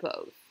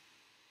both.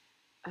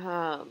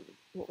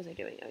 What was I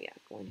doing? Oh yeah,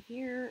 going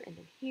here and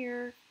then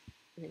here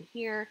and then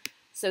here.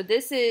 So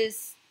this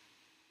is,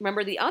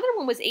 remember the other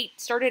one was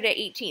started at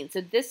 18.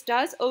 So this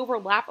does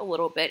overlap a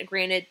little bit.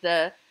 Granted,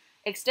 the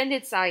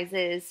extended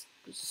sizes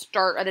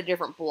start at a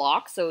different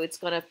block, so it's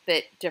going to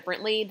fit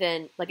differently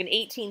than, like an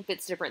 18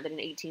 fits different than an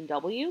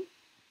 18W.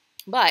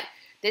 But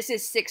this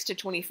is 6 to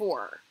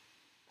 24.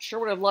 Sure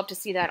would have loved to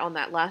see that on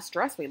that last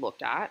dress we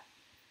looked at.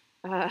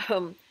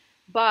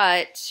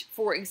 But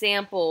for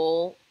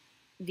example,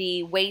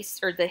 the waist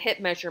or the hip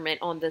measurement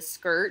on the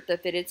skirt, the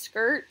fitted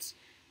skirt,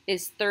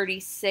 is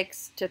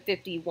 36 to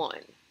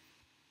 51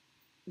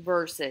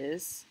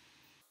 versus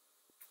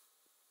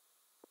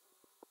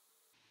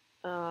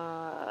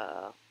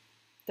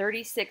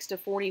 36 to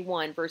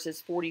 41 versus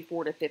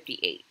 44 to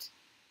 58.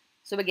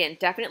 So again,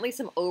 definitely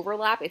some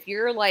overlap. If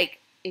you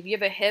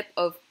have a hip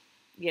of,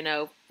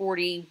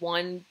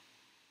 41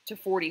 to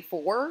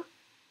 44,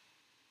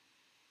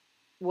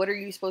 what are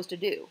you supposed to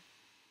do?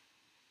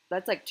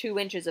 That's like 2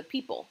 inches of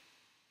people.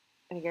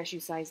 And I guess you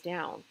size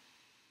down.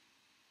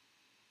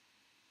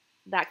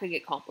 That could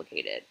get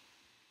complicated.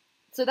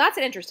 So that's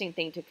an interesting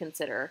thing to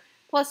consider.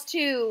 Plus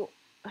two,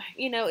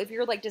 if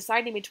you're like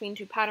deciding between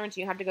 2 patterns,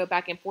 you have to go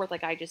back and forth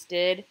like I just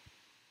did.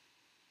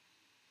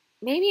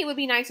 Maybe it would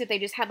be nice if they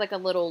just had like a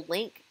little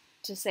link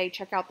to say,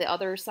 check out the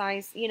other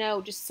size,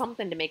 just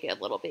something to make it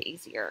a little bit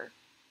easier.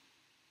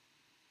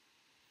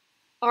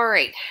 All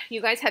right,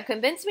 you guys have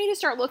convinced me to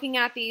start looking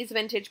at these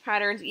vintage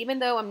patterns, even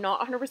though I'm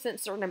not 100%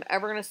 certain I'm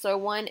ever going to sew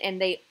one,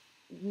 and they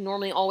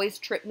normally always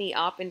trip me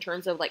up in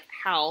terms of like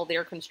how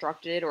they're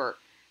constructed or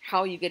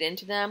how you get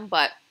into them,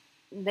 but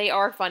they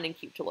are fun and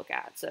cute to look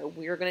at. So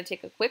we're going to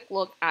take a quick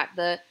look at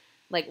the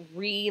like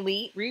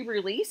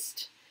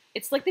re-released.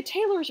 It's like the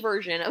Taylor's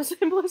version of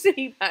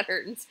Simplicity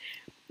Patterns.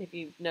 If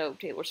you know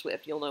Taylor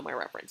Swift, you'll know my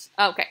reference.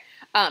 Okay,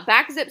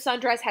 back zip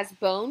sundress has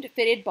boned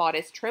fitted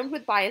bodice trimmed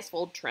with bias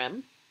fold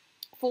trim.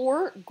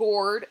 4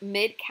 gored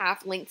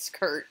mid-calf length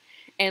skirt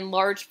and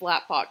large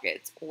flat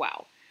pockets.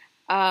 Wow.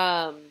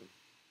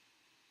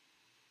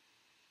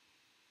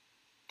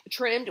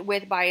 Trimmed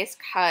with bias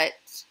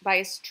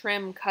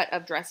trim cut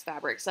of dress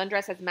fabric.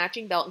 Sundress has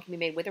matching belt and can be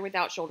made with or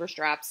without shoulder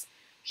straps.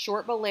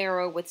 Short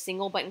bolero with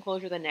single button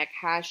closure of the neck,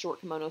 has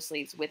short kimono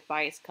sleeves with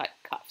bias cut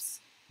cuffs.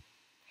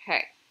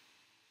 Okay.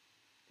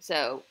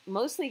 So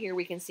mostly here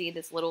we can see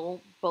this little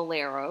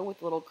bolero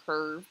with little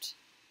curved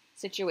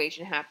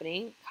situation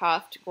happening,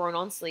 cuffed, grown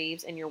on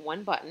sleeves, and your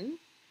one button.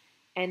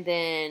 And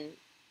then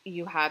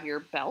you have your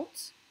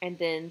belt. And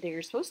then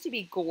there's supposed to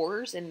be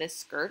gores in this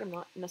skirt. I'm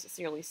not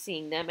necessarily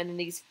seeing them. And then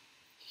these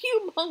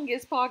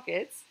humongous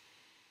pockets.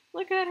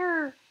 Look at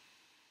her.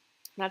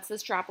 That's the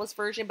strapless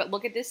version, but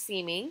look at this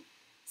seaming.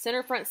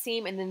 Center front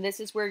seam, and then this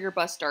is where your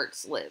bust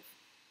darts live.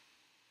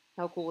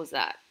 How cool is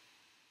that?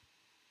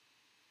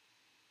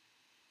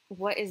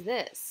 What is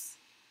this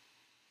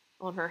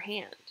on her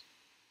hand?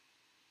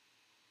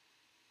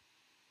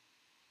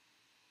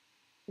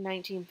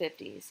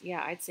 1950s.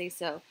 Yeah, I'd say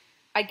so.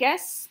 I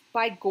guess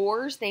by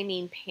gores, they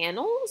mean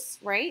panels,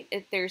 right?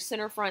 If there's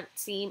center front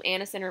seam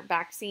and a center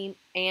back seam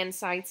and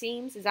side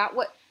seams. Is that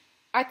what?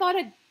 I thought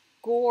a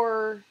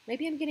gore,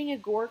 maybe I'm getting a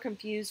gore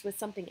confused with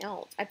something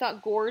else. I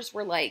thought gores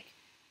were like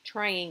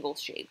triangle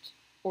shaped,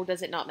 or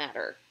does it not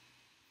matter?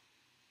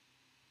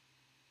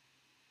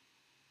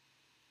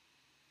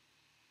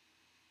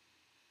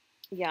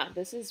 Yeah,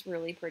 this is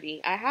really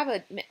pretty. I have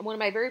one of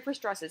my very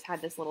first dresses had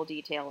this little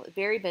detail.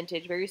 Very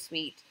vintage, very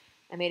sweet.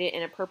 I made it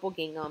in a purple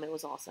gingham. It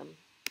was awesome.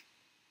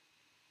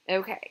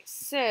 Okay,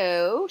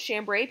 so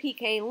chambray,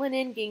 piqué,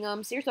 linen,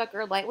 gingham,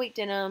 seersucker, lightweight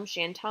denim,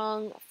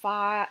 shantung,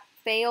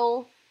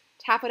 fail,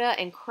 taffeta,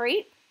 and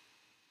crepe.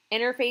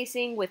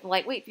 Interfacing with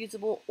lightweight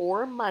fusible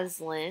or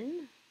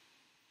muslin.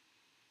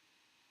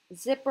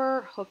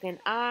 Zipper, hook and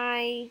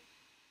eye,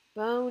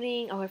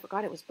 boning. Oh, I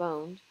forgot it was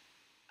boned.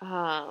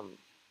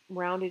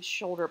 Rounded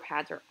shoulder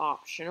pads are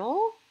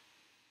optional.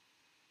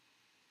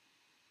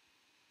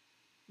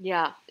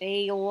 Yeah,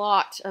 a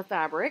lot of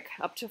fabric,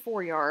 up to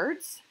 4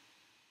 yards.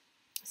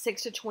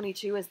 6 to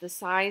 22 is the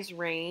size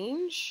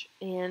range.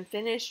 And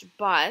finished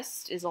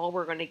bust is all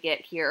we're going to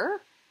get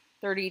here.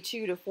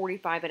 32 to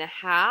 45 and a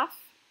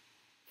half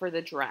for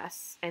the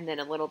dress. And then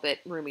a little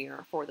bit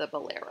roomier for the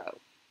bolero.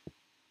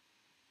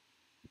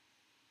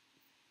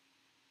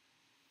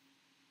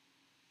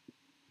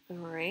 All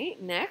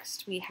right,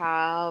 next we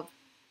have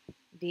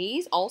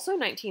these, also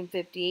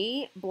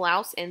 1950,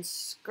 blouse and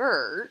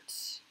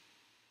skirt.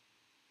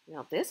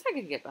 Now this I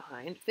could get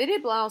behind.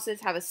 Fitted blouses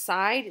have a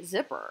side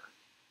zipper.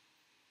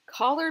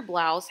 Collared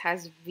blouse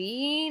has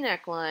V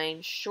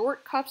neckline,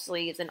 short cuff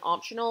sleeves, and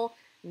optional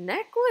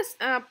necklace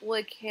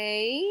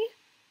applique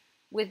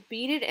with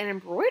beaded and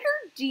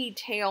embroidered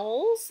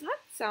details. That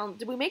sounds,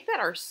 did we make that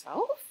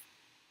ourselves?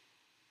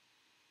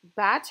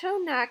 Bateau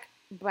neck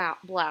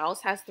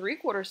blouse has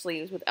 3/4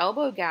 sleeves with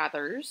elbow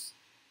gathers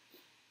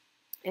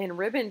and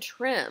ribbon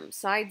trim.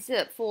 Side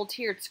zip, full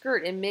tiered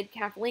skirt in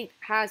mid-calf length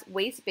has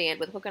waistband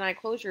with hook and eye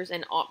closures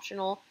and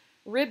optional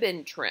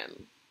ribbon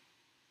trim.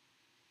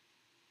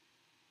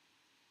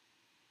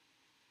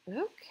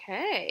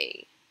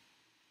 Okay.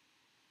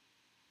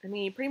 I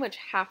mean, you pretty much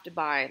have to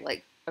buy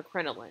like a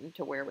crinoline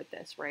to wear with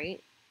this,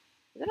 right?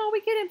 Is that all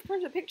we get in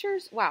terms of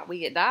pictures? Wow, we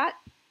get that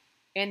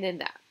and then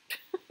that.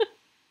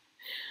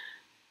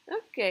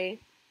 Okay.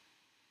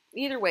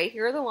 Either way,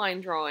 here are the line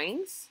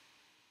drawings.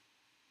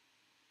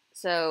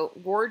 So,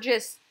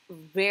 gorgeous,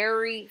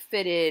 very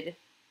fitted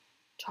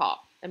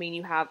top. I mean,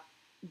 you have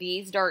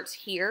these darts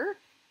here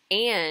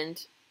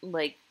and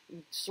like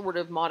sort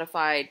of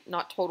modified,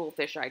 not total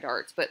fisheye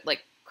darts, but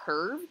like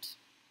curved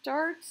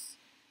darts.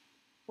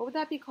 What would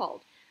that be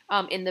called?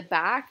 In the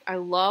back, I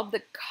love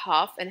the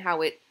cuff and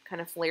how it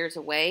kind of flares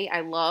away.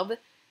 I love,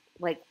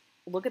 like,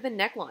 look at the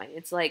neckline.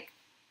 It's like,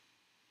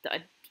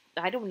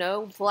 I don't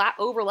know, flat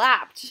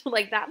overlapped.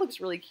 Like, that looks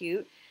really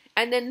cute.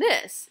 And then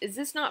this, is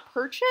this not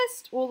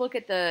purchased? We'll look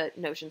at the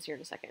notions here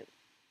in a second.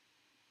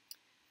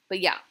 But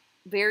yeah,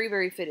 very,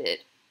 very fitted.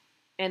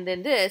 And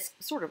then this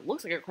sort of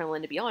looks like a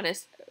crinoline, to be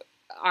honest.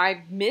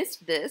 I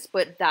missed this,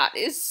 but that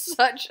is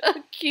such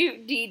a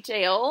cute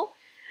detail.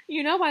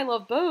 You know I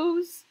love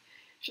bows.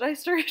 Should I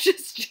start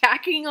just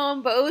jacking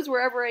on bows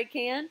wherever I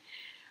can?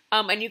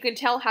 And you can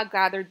tell how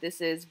gathered this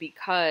is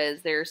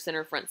because there's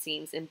center front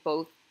seams in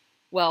both.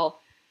 Well,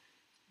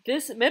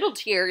 this middle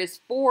tier is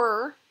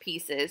 4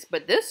 pieces,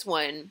 but this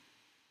one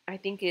I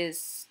think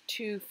is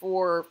 2,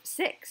 4,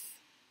 6.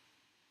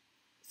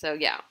 So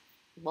yeah,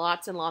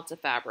 lots and lots of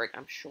fabric,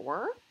 I'm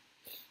sure.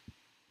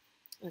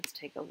 Let's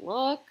take a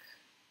look.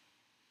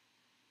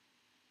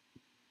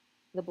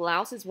 The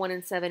blouse is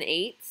 1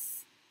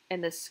 7/8,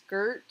 and the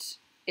skirt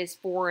is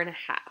 4 1/2.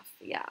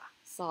 Yeah,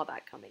 saw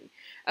that coming.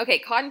 Okay,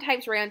 cotton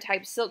types, rayon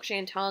types, silk,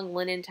 shantung,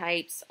 linen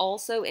types,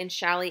 also in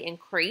challis and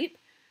crepe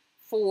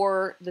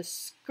for the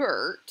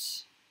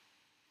skirt.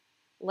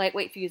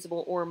 Lightweight,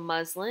 fusible, or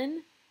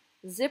muslin.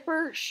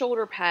 Zipper,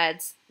 shoulder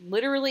pads,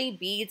 literally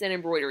beads and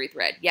embroidery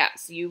thread.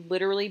 Yes, you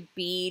literally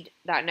bead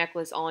that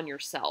necklace on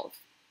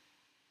yourself.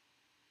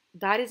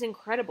 That is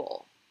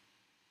incredible.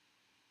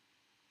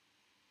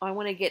 I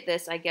want to get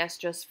this, I guess,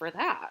 just for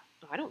that.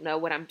 I don't know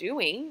what I'm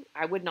doing.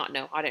 I would not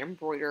know how to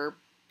embroider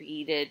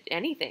beaded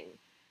anything.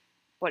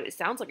 But it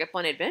sounds like a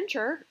fun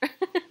adventure.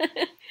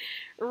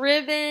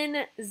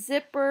 Ribbon,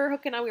 zipper,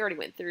 hook and eye. We already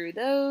went through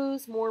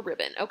those. More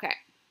ribbon. Okay.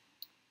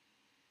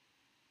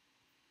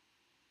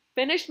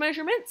 Finished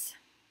measurements,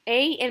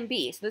 A and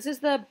B. So this is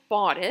the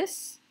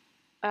bodice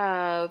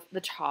of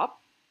the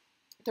top,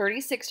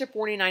 36 to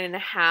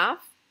 49.5.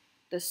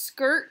 The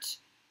skirt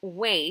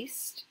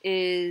waist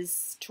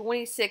is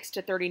 26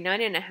 to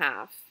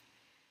 39.5.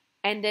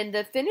 And then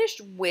the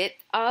finished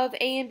width of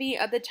A and B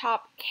of the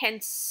top can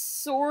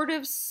sort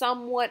of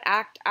somewhat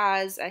act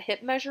as a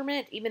hip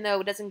measurement, even though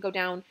it doesn't go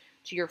down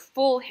to your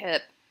full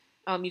hip.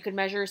 You can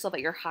measure yourself at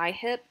your high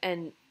hip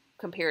and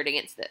compare it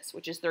against this,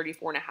 which is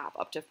 34.5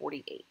 up to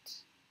 48.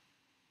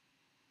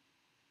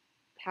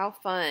 How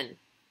fun.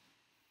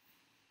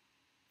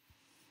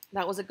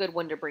 That was a good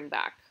one to bring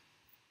back.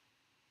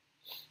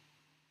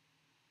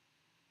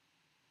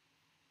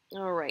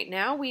 All right,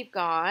 now we've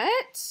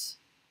got,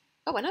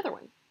 oh, another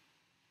one.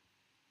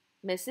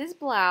 Mrs.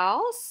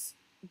 Blouse,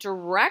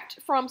 direct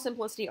from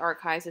Simplicity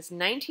Archives, this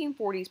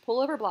 1940s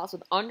pullover blouse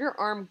with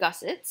underarm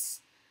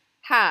gussets,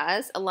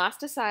 has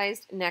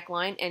elasticized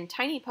neckline and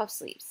tiny puff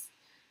sleeves.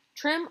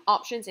 Trim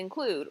options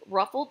include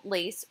ruffled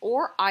lace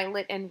or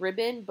eyelet and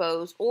ribbon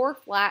bows or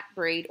flat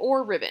braid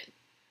or ribbon.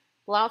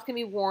 Blouse can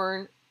be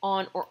worn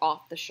on or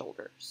off the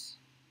shoulders.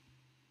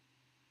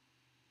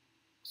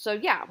 So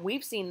yeah,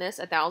 we've seen this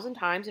 1,000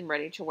 times in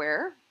ready to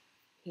wear.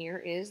 Here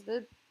is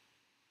the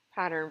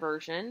pattern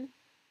version.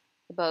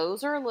 The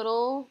bows are a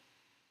little,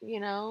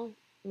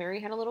 Mary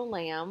had a little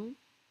lamb.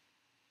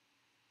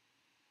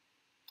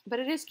 But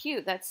it is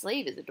cute. That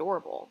sleeve is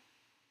adorable.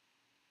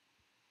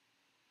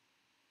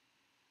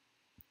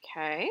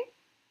 Okay.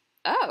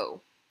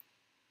 Oh.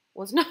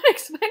 Was not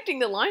expecting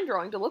the line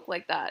drawing to look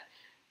like that.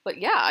 But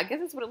yeah, I guess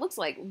that's what it looks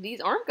like. These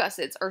arm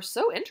gussets are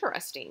so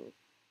interesting.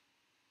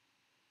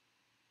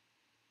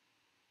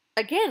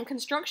 Again,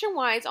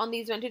 construction-wise on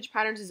these vintage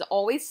patterns is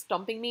always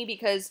stumping me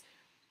because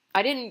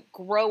I didn't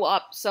grow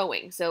up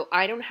sewing. So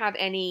I don't have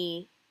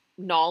any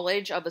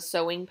knowledge of a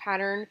sewing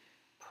pattern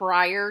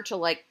prior to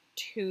like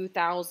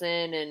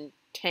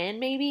 2010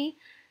 maybe.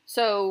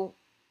 So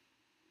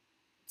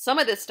some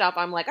of this stuff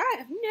I'm like, I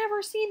have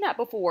never seen that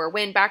before.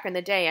 When back in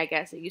the day, I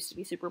guess it used to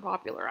be super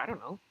popular. I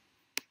don't know.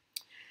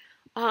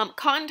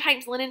 Cotton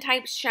types, linen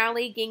types,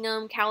 challis,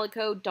 gingham,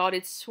 calico,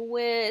 dotted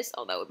Swiss.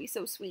 Oh, that would be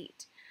so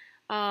sweet.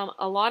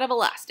 A lot of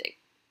elastic,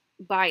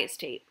 bias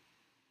tape.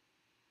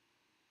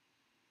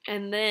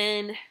 And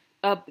then,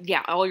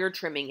 yeah, all your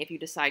trimming if you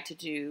decide to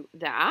do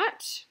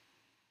that.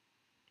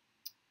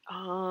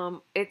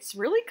 It's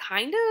really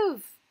kind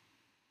of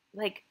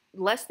like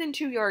less than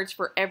 2 yards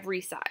for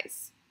every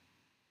size.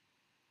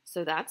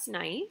 So that's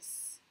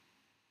nice.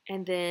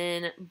 And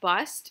then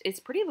bust, it's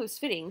pretty loose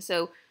fitting.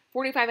 So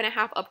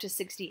 45.5 up to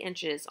 60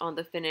 inches on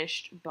the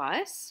finished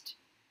bust.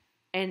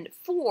 And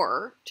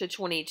 4 to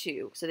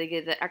 22. So they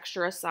give the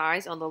extra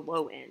size on the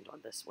low end on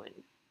this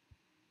one.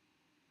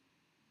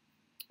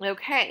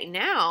 Okay,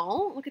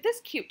 now look at this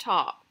cute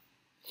top.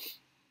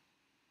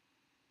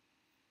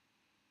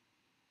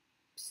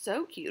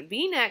 So cute.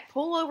 V-neck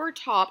pullover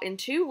top in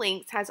 2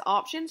 lengths has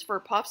options for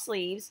puff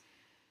sleeves,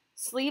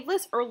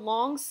 sleeveless or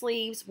long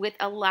sleeves with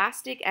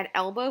elastic at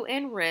elbow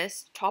and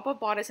wrist. Top of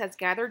bodice has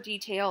gathered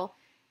detail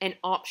and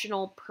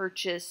optional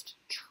purchased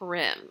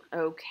trim.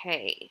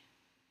 Okay.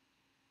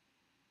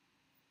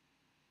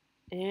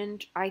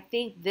 And I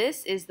think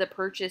this is the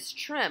purchased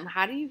trim.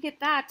 How do you get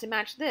that to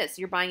match this?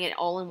 You're buying it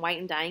all in white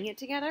and dyeing it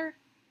together?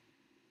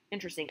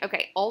 Interesting.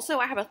 Okay, also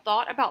I have a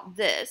thought about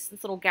this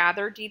little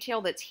gathered detail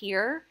that's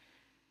here.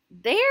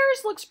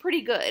 Theirs looks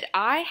pretty good.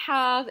 I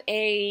have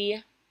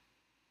a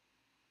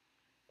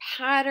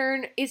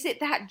pattern. Is it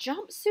that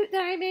jumpsuit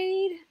that I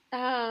made?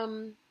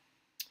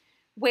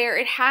 Where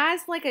it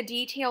has like a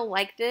detail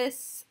like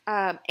this,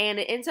 and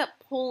it ends up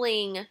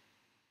pulling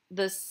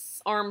the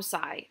arm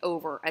side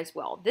over as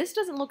well. This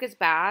doesn't look as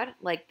bad.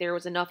 Like there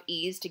was enough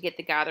ease to get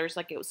the gathers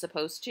like it was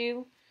supposed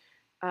to.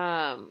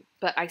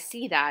 But I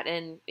see that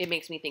and it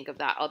makes me think of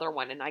that other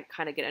one, and I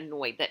kind of get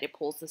annoyed that it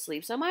pulls the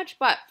sleeve so much.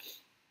 But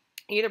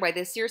either way,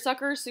 this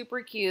seersucker is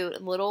super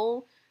cute.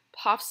 Little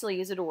puff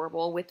sleeves,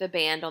 adorable, with the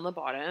band on the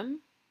bottom.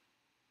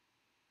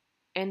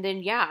 And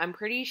then, yeah, I'm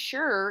pretty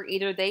sure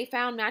either they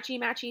found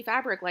matchy-matchy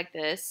fabric like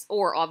this,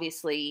 or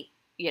obviously,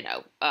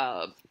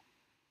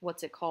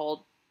 what's it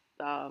called?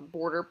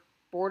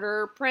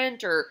 Border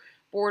print or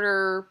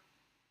border,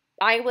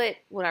 eyelet,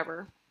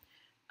 whatever.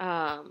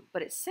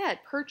 But it said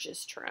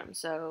purchase trim,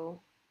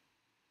 so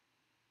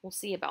we'll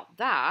see about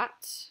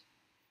that.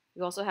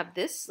 We also have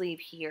this sleeve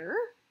here.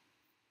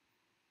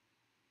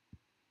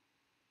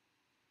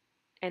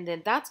 And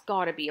then that's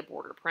got to be a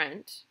border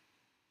print.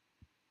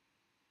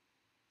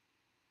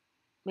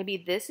 Maybe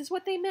this is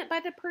what they meant by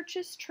the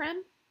purchase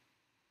trim.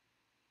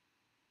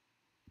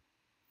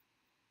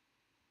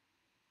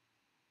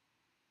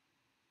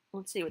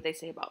 Let's see what they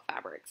say about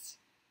fabrics.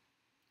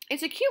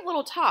 It's a cute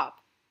little top,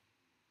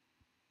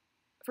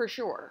 for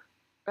sure.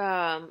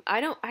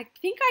 I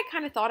think I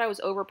kind of thought I was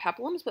over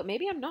peplums, but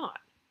maybe I'm not.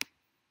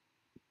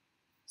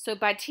 So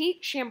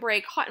batik,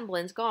 chambray, cotton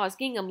blends, gauze,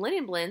 gingham,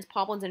 linen blends,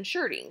 poplins, and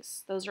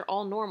shirtings. Those are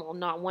all normal.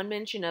 Not one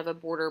mention of a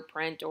border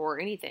print or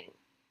anything.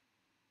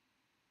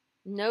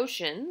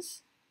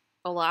 Notions,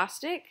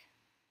 elastic,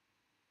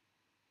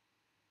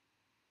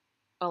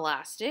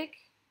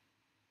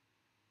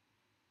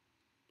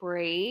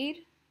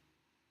 braid,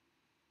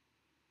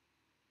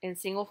 and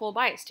single fold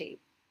bias tape.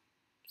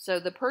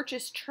 So the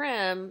purchase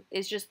trim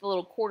is just the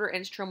little 1/4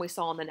 inch trim we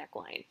saw on the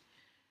neckline.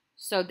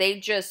 So they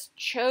just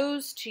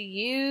chose to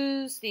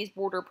use these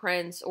border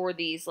prints or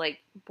these like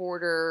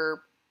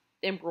border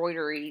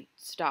embroidery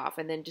stuff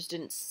and then just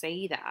didn't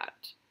say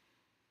that.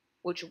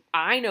 Which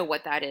I know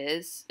what that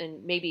is,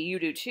 and maybe you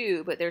do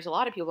too, but there's a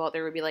lot of people out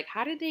there who would be like,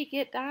 how did they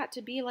get that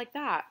to be like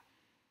that?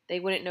 They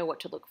wouldn't know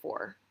what to look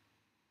for.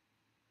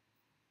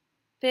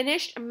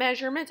 Finished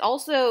measurements.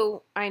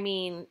 Also, I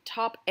mean,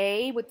 top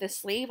A with the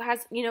sleeve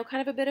has, you know,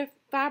 kind of a bit of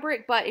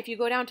fabric, but if you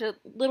go down to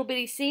little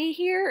bitty C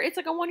here, it's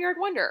like a 1 yard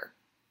wonder.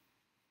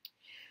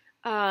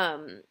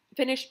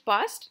 Finished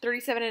bust,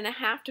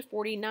 37.5 to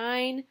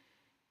 49.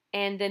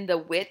 And then the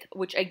width,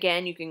 which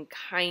again, you can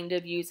kind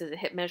of use as a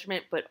hip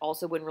measurement, but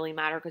also wouldn't really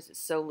matter because it's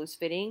so loose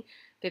fitting,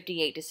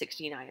 58 to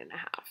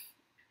 69.5.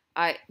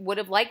 I would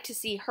have liked to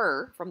see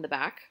her from the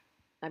back.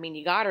 I mean,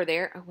 you got her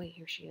there. Oh, wait,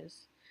 here she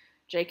is.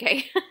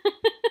 JK.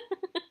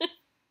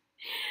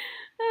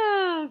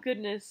 Oh,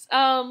 goodness.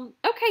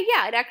 Okay,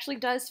 yeah, it actually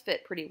does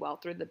fit pretty well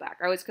through the back.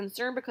 I was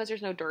concerned because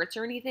there's no darts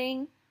or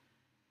anything,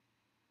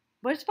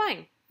 but it's fine.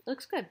 It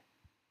looks good.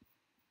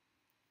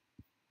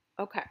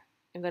 Okay,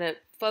 I'm going to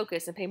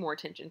focus and pay more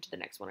attention to the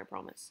next one, I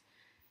promise.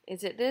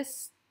 Is it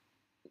this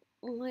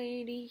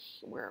lady?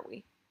 Where are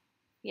we?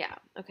 Yeah,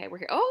 okay, we're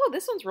here. Oh,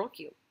 this one's real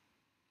cute.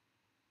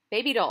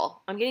 Baby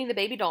doll. I'm getting the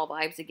baby doll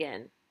vibes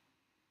again.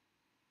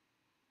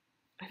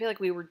 I feel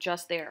like we were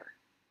just there,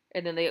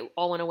 and then they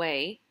all went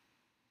away.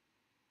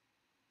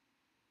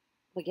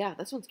 But yeah,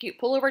 this one's cute.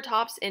 Pullover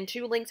tops and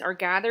 2 links are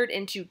gathered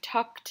into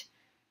tucked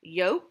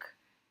yoke,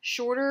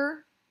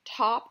 shorter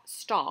top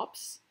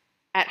stops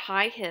at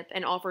high hip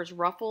and offers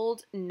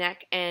ruffled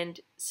neck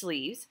and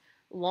sleeves.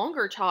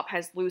 Longer top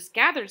has loose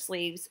gathered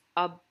sleeves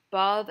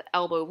above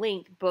elbow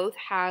length. Both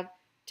have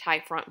tie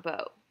front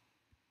bow.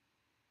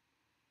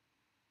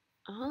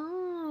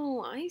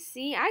 Oh, I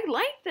see. I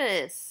like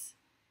this.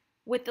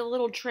 With the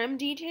little trim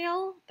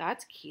detail.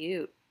 That's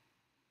cute.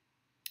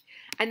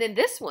 And then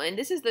this one,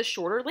 this is the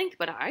shorter length,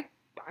 but I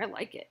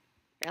like it.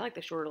 I like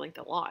the shorter length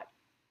a lot.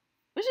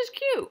 This is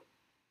cute.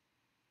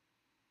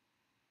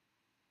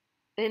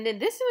 And then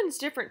this one's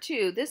different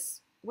too.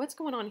 This, what's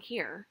going on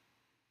here?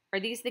 Are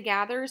these the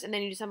gathers and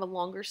then you just have a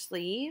longer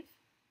sleeve?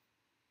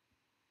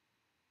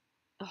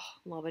 Oh,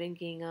 love it in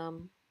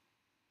gingham.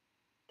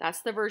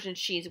 That's the version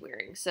she's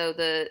wearing. So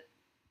the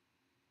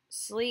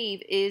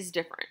sleeve is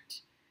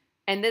different.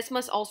 And this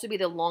must also be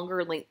the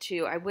longer length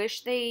too. I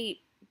wish they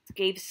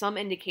gave some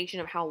indication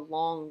of how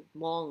long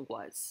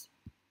was.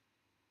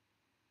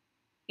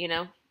 You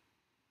know?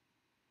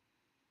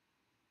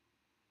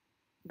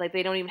 Like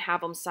they don't even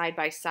have them side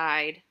by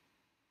side.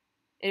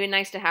 It'd be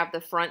nice to have the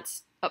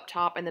fronts up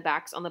top and the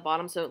backs on the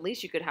bottom, so at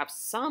least you could have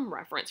some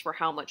reference for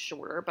how much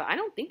shorter, but I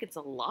don't think it's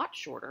a lot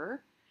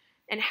shorter.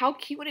 And how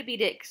cute would it be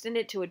to extend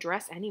it to a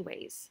dress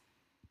anyways?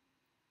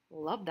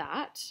 Love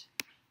that.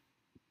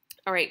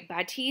 All right,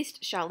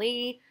 batiste,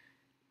 challis,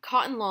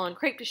 cotton lawn,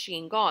 crepe de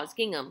chine, gauze,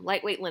 gingham,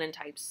 lightweight linen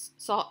types,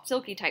 soft,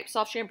 silky types,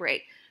 soft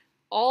chambray.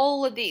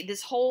 All of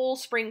this whole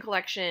spring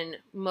collection,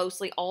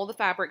 mostly all the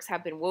fabrics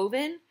have been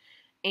woven,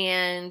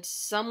 and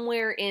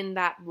somewhere in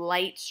that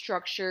light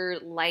structure,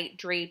 light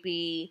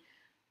drapey,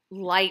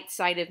 light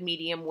side of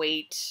medium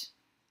weight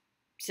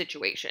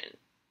situation.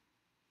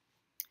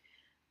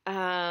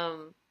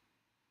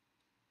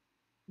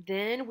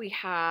 Then we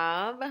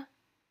have,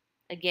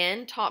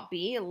 again, top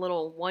B, a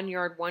little 1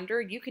 yard wonder.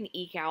 You can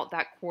eke out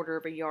that 1/4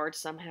 of a yard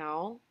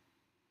somehow.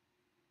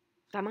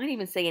 I might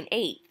even say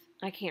 1/8.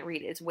 I can't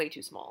read it. It's way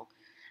too small.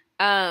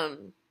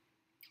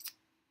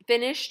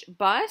 Finished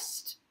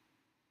bust.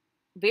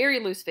 Very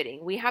loose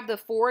fitting. We have the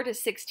 4 to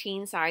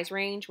 16 size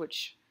range,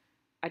 which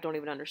I don't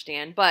even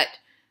understand, but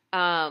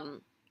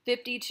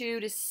 52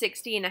 to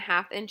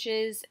 60.5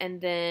 inches,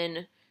 and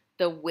then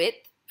the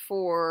width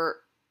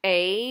for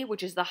A,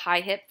 which is the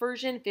high hip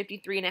version,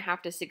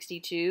 53.5 to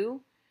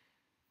 62.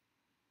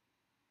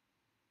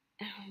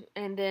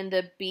 And then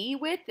the B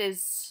width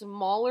is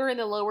smaller in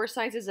the lower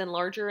sizes and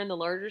larger in the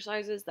larger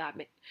sizes.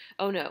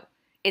 Oh no.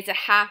 It's a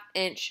 1/2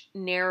 inch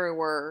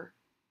narrower.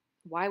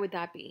 Why would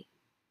that be?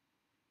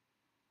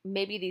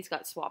 Maybe these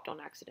got swapped on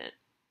accident.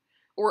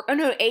 Or, oh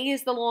no, A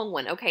is the long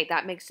one. Okay,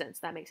 that makes sense.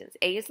 That makes sense.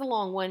 A is the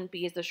long one,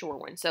 B is the short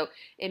one. So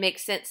it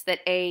makes sense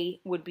that A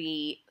would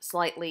be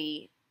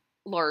slightly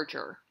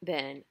larger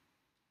than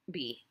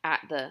B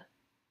at the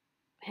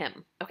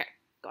hem. Okay,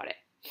 got it.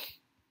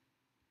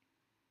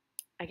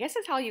 I guess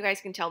that's how you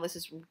guys can tell this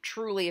is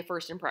truly a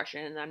first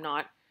impression and I'm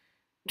not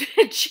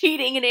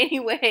cheating in any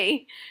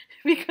way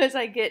because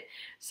I get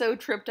so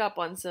tripped up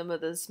on some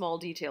of the small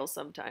details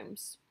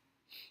sometimes.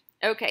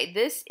 Okay,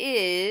 this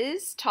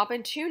is top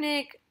and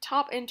tunic.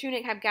 Top and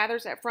tunic have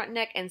gathers at front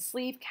neck and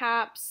sleeve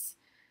caps.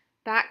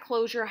 Back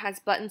closure has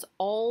buttons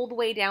all the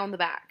way down the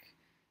back.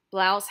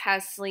 Blouse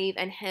has sleeve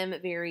and hem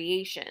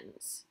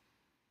variations.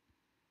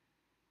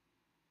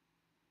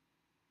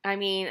 I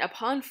mean,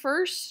 upon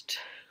first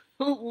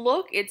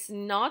look, it's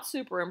not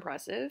super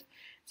impressive.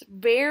 It's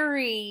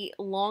very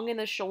long in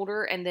the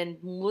shoulder and then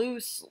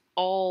loose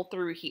all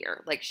through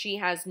here. Like she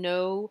has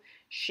no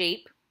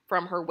shape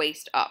from her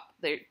waist up.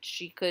 There,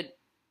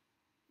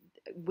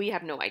 we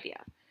have no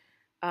idea.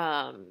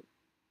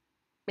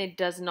 It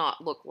does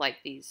not look like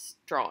these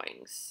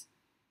drawings.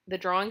 The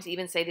drawings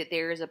even say that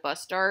there is a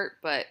bust dart,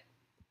 but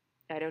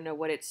I don't know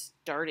what it's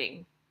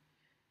darting.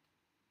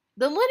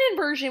 The linen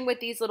version with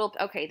these little,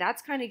 okay,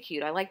 that's kind of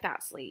cute. I like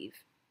that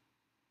sleeve.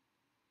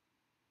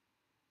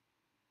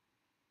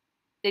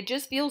 It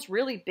just feels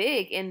really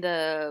big in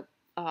the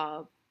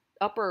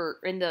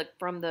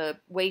from the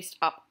waist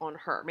up on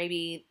her.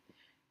 Maybe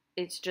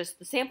it's just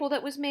the sample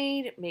that was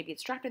made. Maybe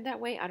it's drafted that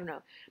way. I don't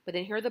know. But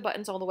then here are the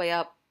buttons all the way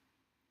up.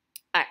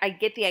 I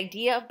get the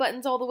idea of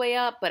buttons all the way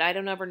up, but I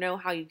don't ever know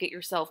how you get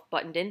yourself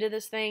buttoned into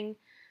this thing.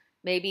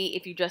 Maybe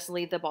if you just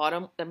leave the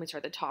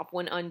the top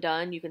one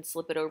undone, you can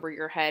slip it over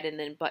your head and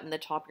then button the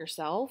top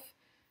yourself.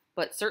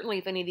 But certainly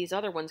if any of these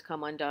other ones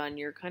come undone,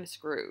 you're kind of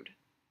screwed.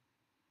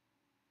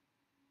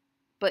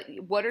 But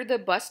what are the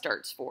bust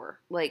darts for?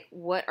 Like,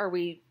 what are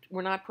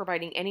we're not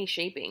providing any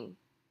shaping.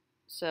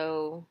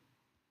 So,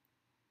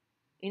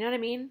 you know what I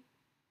mean?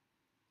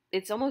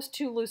 It's almost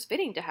too loose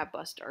fitting to have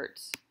bust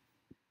darts.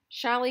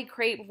 Challis,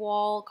 crepe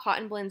wall,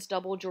 cotton blends,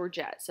 double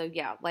Georgette. So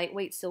yeah,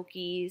 lightweight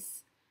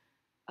silkies,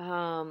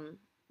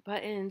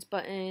 buttons,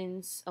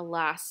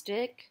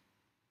 elastic.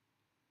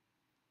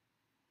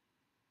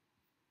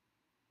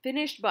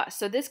 Finished bust.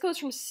 So this goes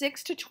from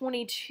 6 to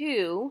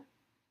 22.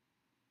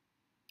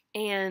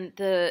 And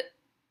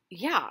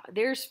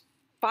there's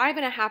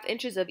 5.5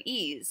 inches of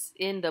ease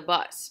in the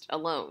bust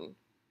alone.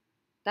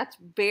 That's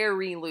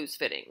very loose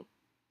fitting.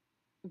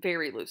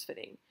 Very loose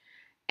fitting.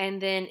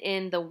 And then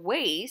in the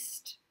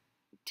waist,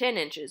 10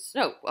 inches.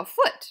 No, a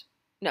foot.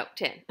 No,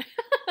 10.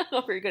 I'm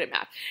not very good at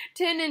math.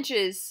 10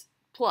 inches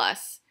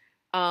plus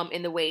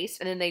in the waist.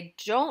 And then they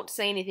don't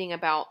say anything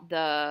about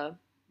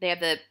they have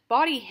the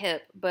body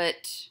hip,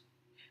 but,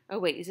 oh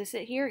wait, is this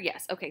it here?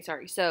 Yes. Okay,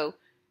 sorry. So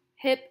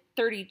hip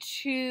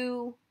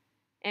 32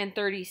 and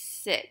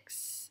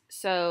 36.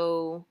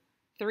 So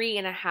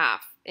 3.5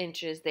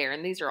 inches there.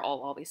 And these are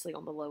all obviously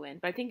on the low end,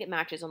 but I think it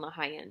matches on the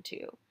high end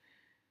too.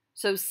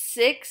 So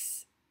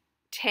 6,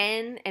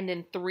 10, and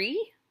then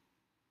 3.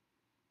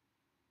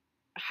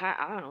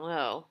 I don't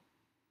know.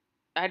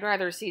 I'd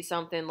rather see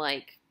something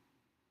like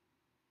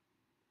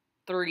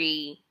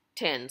 3,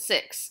 10,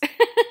 6.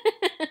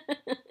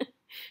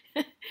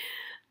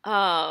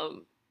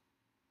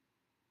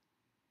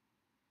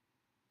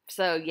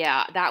 So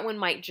yeah, that one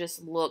might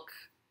just look,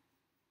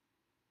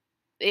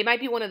 it might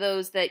be one of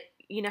those that,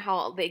 you know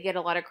how they get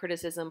a lot of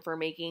criticism for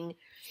making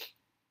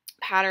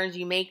patterns,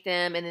 you make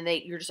them and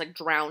then you're just like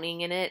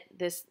drowning in it.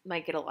 This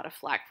might get a lot of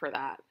flack for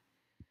that.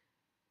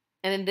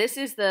 And then this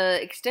is the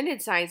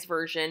extended size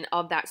version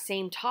of that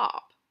same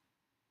top.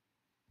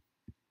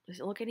 Does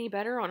it look any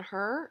better on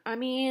her? I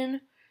mean,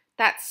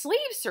 that sleeve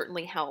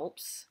certainly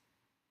helps.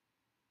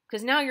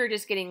 Because now you're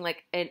just getting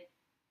like an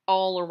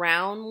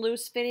all-around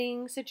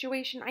loose-fitting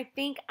situation, I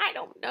think. I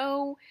don't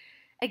know.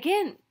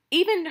 Again,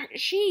 even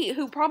she,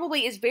 who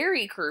probably is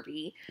very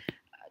curvy,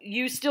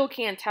 you still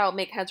can't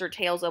make heads or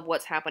tails of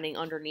what's happening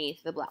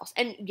underneath the blouse.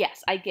 And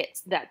yes, I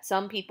get that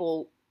some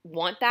people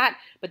want that,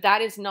 but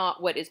that is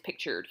not what is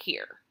pictured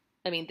here.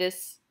 I mean,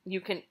 this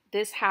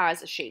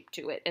has a shape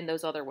to it, and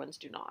those other ones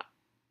do not.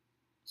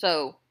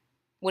 So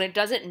when it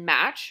doesn't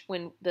match,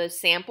 when the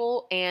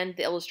sample and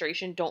the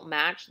illustration don't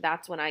match,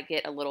 that's when I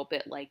get a little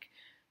bit like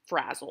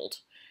frazzled.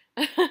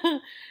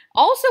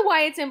 Also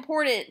why it's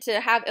important to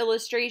have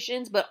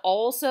illustrations, but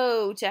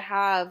also to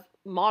have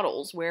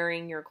models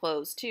wearing your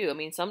clothes too. I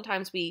mean,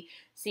 sometimes we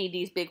see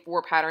these big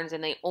 4 patterns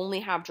and they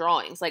only have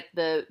drawings, like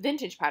the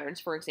vintage patterns,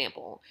 for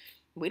example.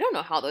 We don't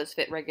know how those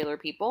fit regular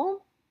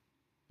people.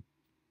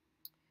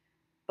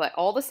 But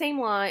all the same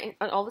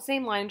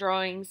line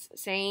drawings,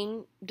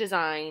 same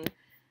design.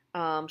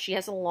 She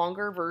has a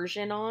longer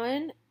version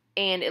on,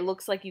 and it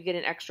looks like you get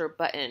an extra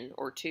button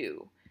or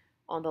 2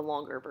 on the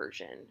longer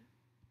version.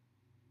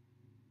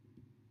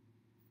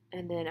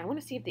 And then I want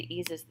to see if the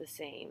ease is the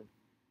same.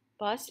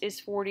 Bust is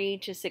 40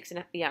 to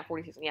 6.5. Yeah,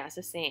 46. Yeah, it's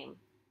the same.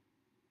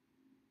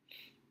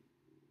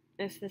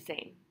 It's the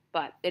same,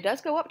 but it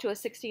does go up to a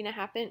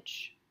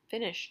 16.5-inch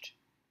finished.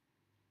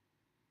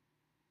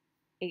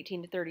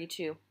 18 to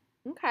 32.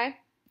 Okay.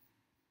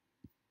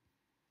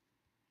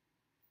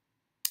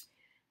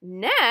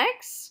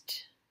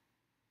 Next,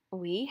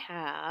 we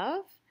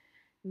have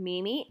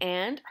Mimi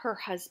and her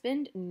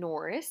husband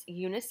Norris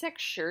unisex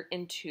shirt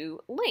in 2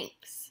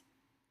 lengths.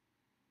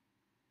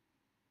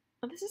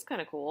 Oh, this is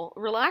kind of cool.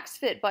 Relaxed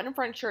fit button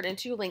front shirt in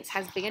 2 lengths,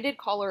 has banded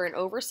collar and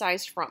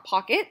oversized front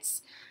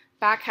pockets.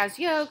 Back has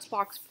yokes,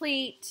 box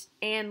pleat,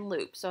 and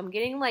loop. So I'm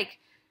getting like,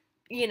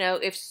 you know,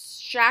 if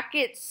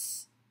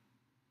shackets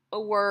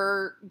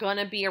were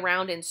gonna be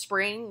around in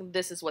spring,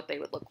 this is what they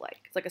would look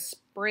like. It's like a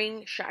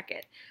spring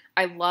shacket.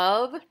 I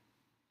love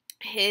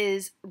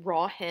his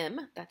raw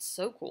hem. That's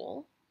so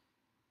cool.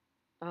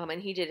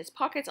 And he did his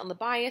pockets on the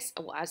bias,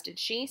 well, as did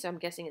she, so I'm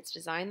guessing it's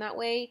designed that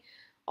way.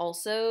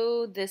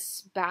 Also,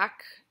 this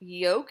back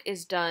yoke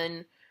is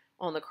done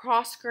on the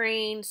cross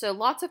grain, so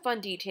lots of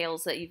fun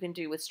details that you can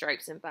do with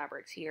stripes and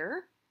fabrics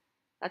here.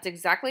 That's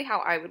exactly how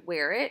I would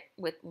wear it,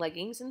 with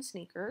leggings and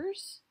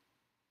sneakers.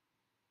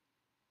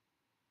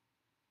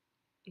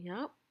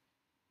 Yep.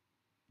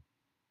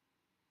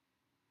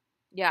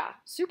 Yeah,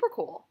 super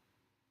cool.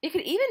 It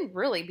could even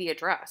really be a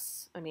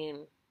dress. I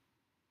mean,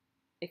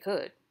 it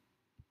could.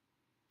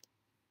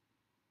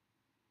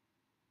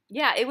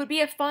 Yeah, it would be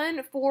a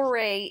fun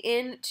foray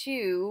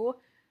into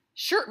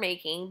shirt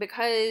making,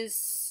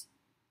 because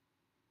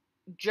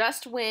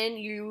just when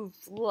you've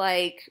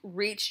like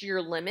reached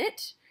your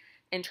limit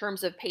in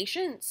terms of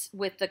patience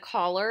with the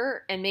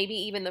collar and maybe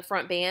even the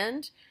front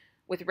band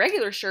with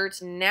regular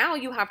shirts, now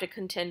you have to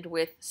contend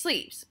with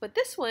sleeves. But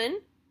this one,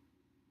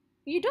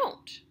 you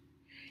don't.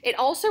 It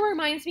also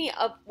reminds me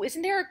of,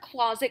 isn't there a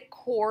closet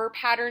core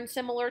pattern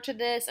similar to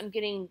this? I'm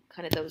getting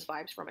kind of those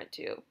vibes from it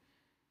too.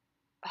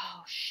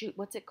 Oh, shoot.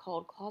 What's it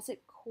called?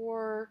 Closet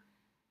core.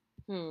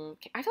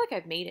 I feel like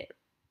I've made it,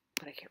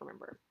 but I can't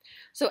remember.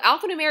 So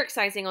alphanumeric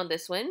sizing on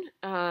this one.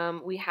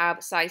 We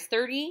have size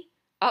 30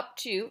 up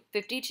to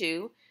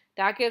 52.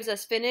 That gives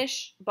us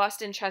finish,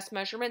 bust, and chest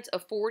measurements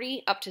of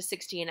 40 up to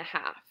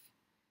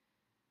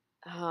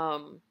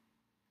 60.5.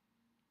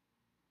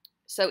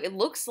 So it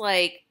looks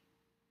like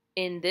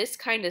in this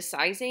kind of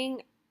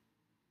sizing,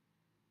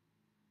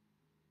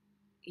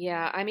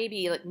 yeah, I may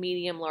be like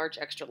medium, large,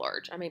 extra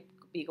large. I may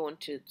be going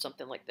to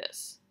something like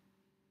this.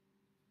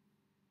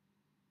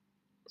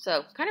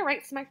 So kind of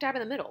right smack dab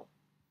in the middle.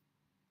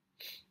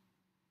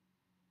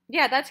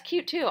 Yeah, that's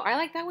cute too. I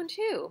like that one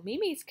too.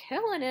 Mimi's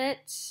killing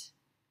it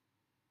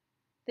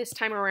this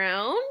time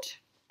around.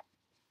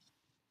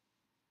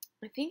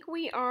 I think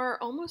we are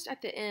almost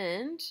at the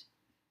end.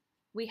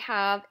 We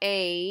have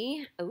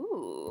a,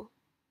 ooh,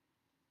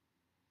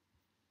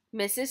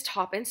 Mrs.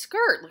 Top and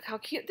Skirt. Look how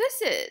cute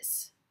this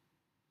is.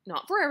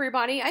 Not for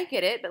everybody, I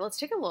get it, but let's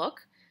take a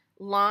look.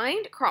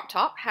 Lined crop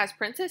top, has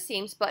princess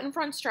seams, button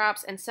front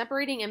straps, and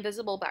separating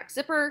invisible back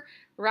zipper.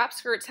 Wrap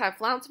skirts have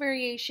flounce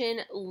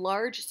variation,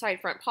 large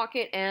side front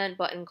pocket, and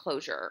button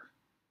closure.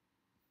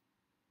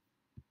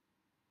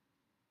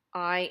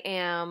 I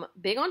am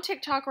big on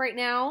TikTok right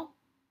now.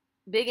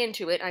 Big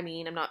into it. I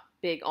mean, I'm not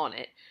big on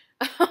it.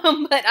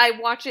 But I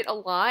watch it a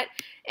lot,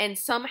 and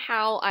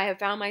somehow I have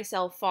found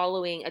myself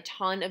following a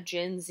ton of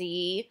Gen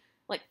Z,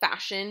 like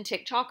fashion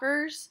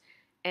TikTokers,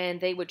 and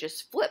they would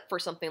just flip for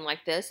something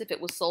like this if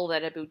it was sold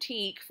at a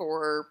boutique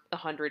for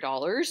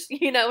 $100.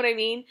 You know what I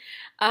mean?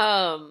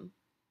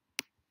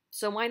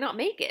 So why not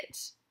make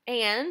it?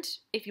 And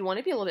if you want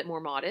to be a little bit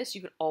more modest,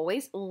 you can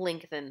always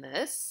lengthen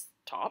this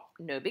top,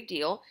 no big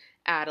deal.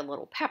 Add a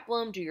little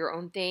peplum, do your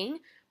own thing.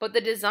 But the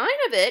design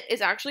of it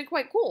is actually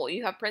quite cool.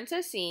 You have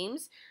princess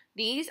seams.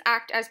 These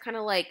act as kind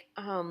of like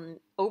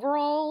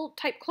overall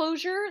type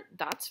closure.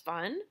 That's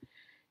fun.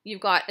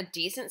 You've got a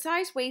decent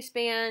sized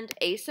waistband,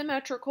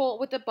 asymmetrical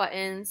with the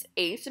buttons,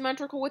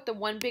 asymmetrical with the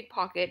one big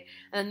pocket,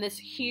 and this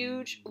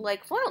huge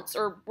like flounce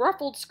or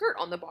ruffled skirt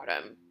on the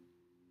bottom.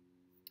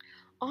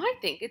 I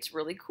think it's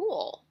really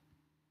cool.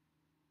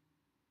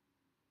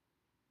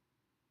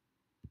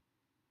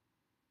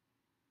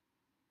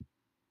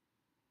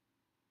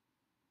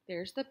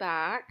 There's the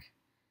back.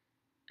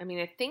 I mean,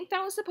 I think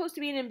that was supposed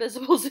to be an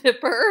invisible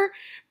zipper.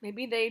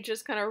 Maybe they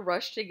just kind of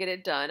rushed to get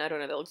it done. I don't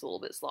know. That looks a little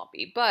bit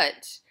sloppy.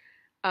 But,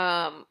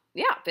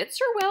 yeah, fits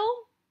her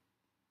well.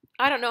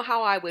 I don't know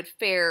how I would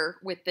fare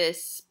with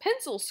this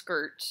pencil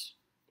skirt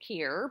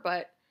here,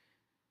 but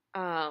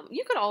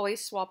you could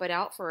always swap it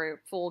out for a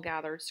full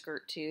gathered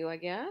skirt too, I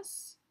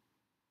guess.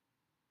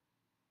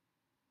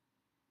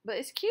 But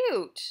it's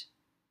cute.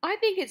 I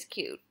think it's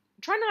cute.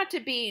 Try not to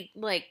be,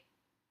 like,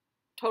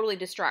 totally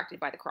distracted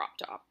by the crop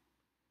top.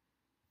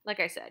 Like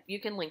I said,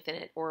 you can lengthen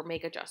it or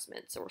make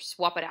adjustments or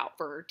swap it out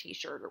for a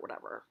t-shirt or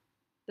whatever.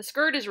 The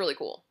skirt is really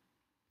cool.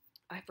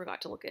 I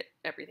forgot to look at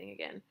everything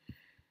again.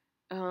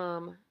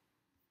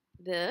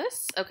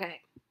 Okay.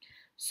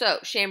 So,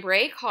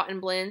 chambray, cotton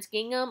blends,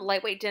 gingham,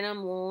 lightweight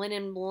denim,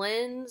 linen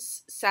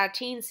blends,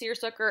 sateen,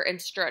 seersucker, and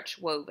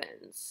stretch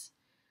wovens.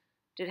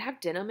 Did it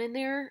have denim in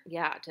there?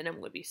 Yeah,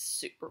 denim would be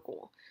super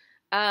cool.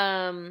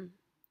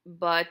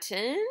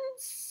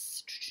 Buttons,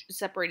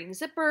 separating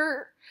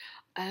zipper.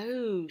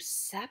 Oh,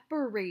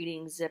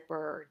 separating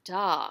zipper.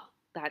 Duh.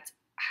 That's,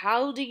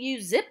 how do you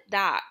zip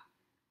that?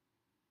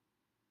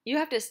 You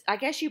have to, I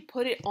guess you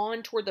put it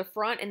on toward the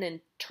front and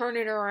then turn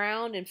it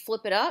around and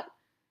flip it up.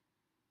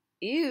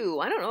 Ew,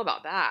 I don't know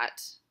about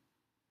that.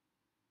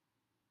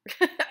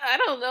 I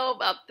don't know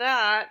about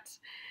that.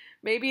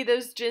 Maybe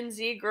those Gen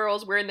Z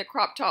girls wearing the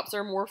crop tops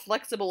are more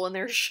flexible in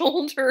their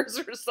shoulders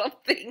or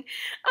something.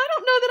 I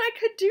don't know that I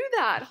could do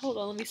that. Hold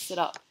on, let me sit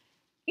up.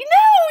 No,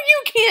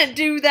 you can't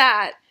do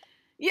that.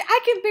 Yeah,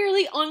 I can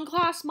barely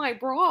unclasp my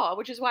bra,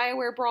 which is why I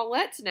wear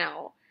bralettes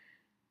now.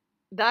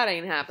 That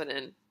ain't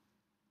happening.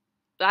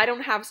 I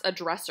don't have a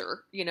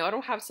dresser, you know, I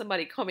don't have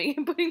somebody coming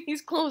and putting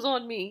these clothes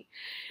on me.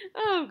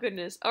 Oh,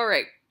 goodness. All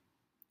right.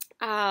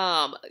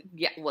 Yeah,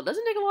 well, it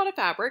doesn't take a lot of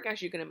fabric,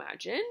 as you can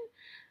imagine.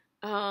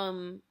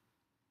 The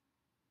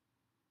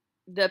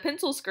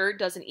pencil skirt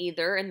doesn't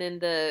either, and then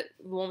the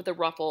one with the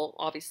ruffle,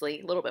 obviously,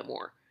 a little bit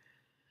more.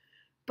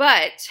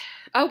 But,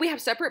 oh, we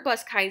have separate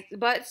bust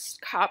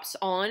cups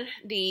on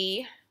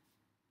the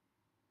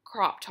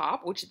crop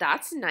top, which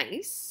that's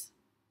nice.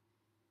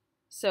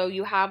 So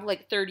you have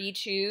like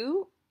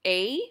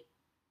 32A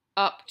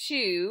up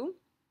to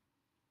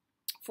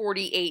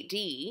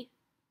 48D,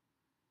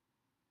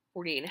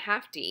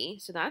 48.5D,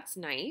 so that's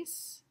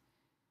nice.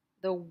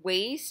 The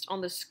waist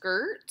on the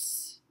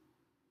skirts,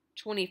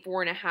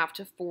 24.5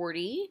 to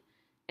 40,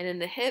 and then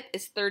the hip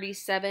is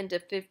 37 to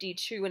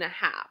 52.5.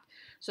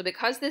 So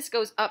because this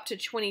goes up to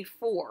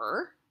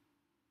 24,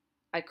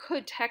 I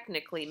could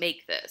technically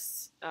make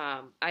this.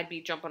 I'd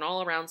be jumping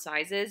all around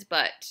sizes,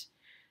 but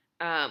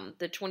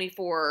the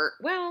 24,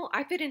 well,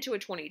 I fit into a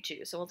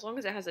 22, so as long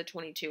as it has a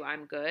 22,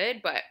 I'm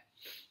good, but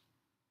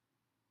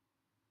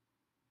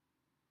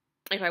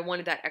if I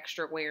wanted that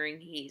extra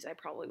wearing ease, I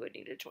probably would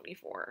need a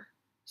 24.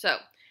 So,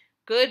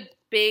 good,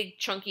 big,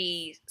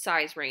 chunky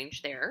size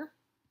range there.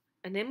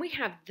 And then we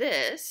have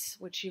this,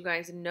 which you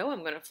guys know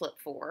I'm going to flip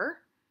for,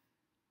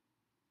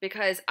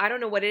 because I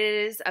don't know what it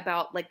is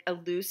about like a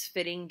loose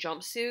fitting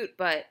jumpsuit,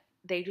 but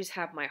they just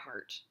have my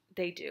heart.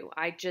 They do.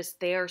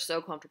 They are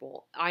so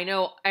comfortable. I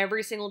know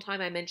every single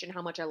time I mention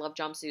how much I love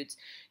jumpsuits,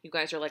 you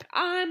guys are like,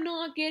 I'm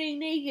not getting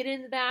naked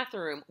in the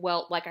bathroom.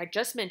 Well, like I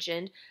just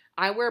mentioned,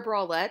 I wear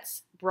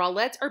bralettes.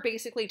 Bralettes are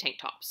basically tank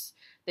tops.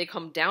 They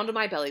come down to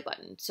my belly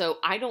button. So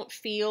I don't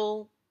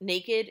feel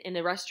naked in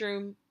the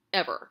restroom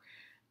ever.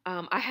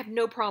 I have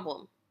no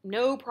problem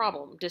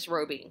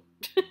disrobing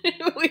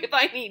if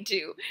I need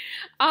to.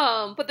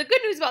 But the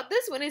good news about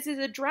this one is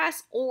it's a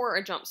dress or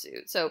a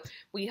jumpsuit. So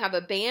we have a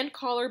band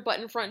collar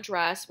button front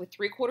dress with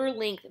 3/4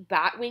 length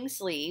bat wing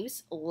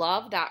sleeves.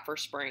 Love that for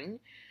spring.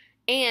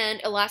 And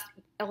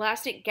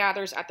elastic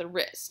gathers at the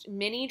wrist.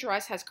 Mini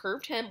dress has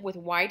curved hem with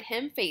wide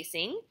hem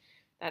facing.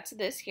 That's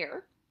this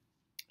here.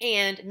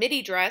 And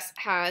midi dress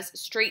has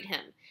straight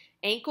hem.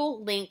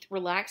 Ankle length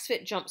relaxed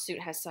fit jumpsuit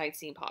has side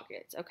seam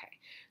pockets. Okay,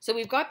 so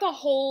we've got the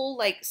whole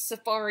like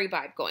safari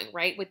vibe going,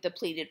 right? With the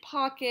pleated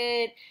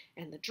pocket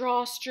and the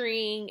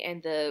drawstring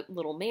and the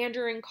little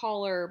mandarin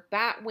collar,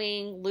 bat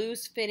wing,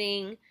 loose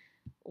fitting.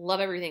 Love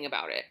everything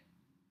about it.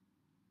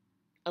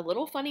 A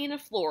little funny in a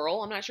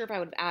floral. I'm not sure if I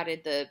would have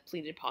added the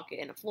pleated pocket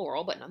in a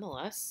floral, but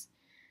nonetheless.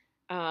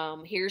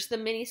 Here's the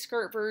mini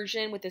skirt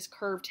version with this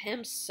curved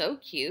hem. So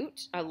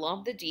cute. I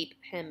love the deep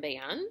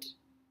hemband.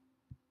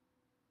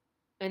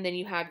 And then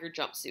you have your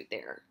jumpsuit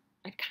there.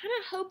 I kind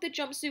of hope the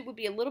jumpsuit would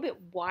be a little bit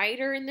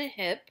wider in the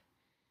hip.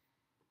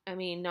 I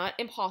mean, not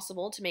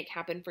impossible to make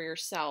happen for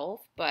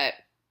yourself, but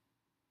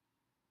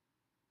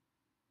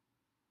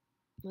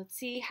let's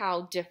see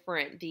how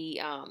different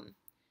the,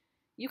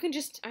 you can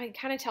just, I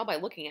kind of tell by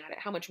looking at it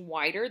how much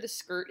wider the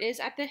skirt is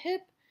at the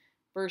hip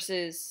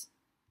versus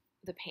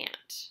the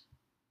pant.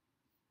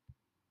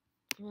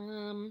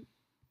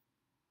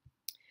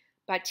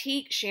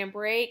 Batik,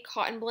 chambray,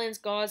 cotton blends,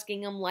 gauze,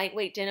 gingham,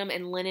 lightweight denim,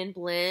 and linen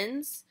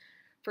blends.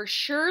 For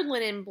sure,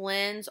 linen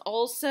blends.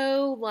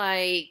 Also,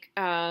 like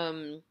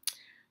rayon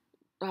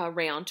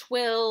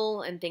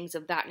twill and things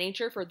of that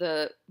nature for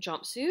the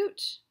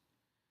jumpsuit.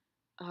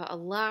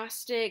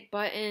 Elastic,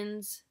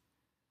 buttons.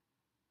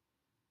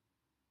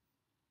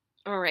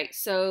 All right,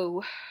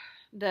 so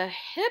the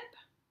hip,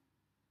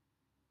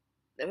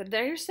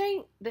 they're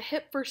saying the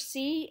hip for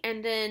C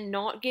and then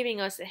not giving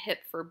us a hip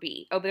for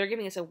B. Oh, but they're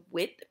giving us a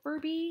width for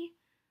B?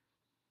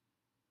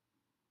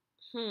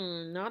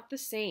 Not the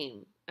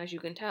same, as you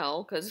can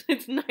tell, because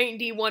it's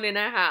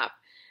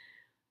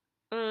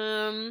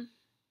 91.5.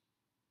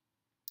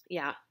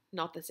 Yeah,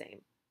 not the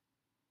same.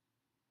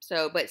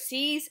 So, but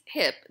C's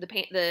hip,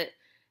 the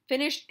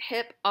finished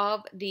hip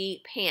of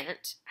the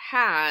pant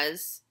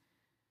has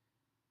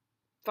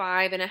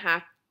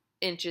 5.5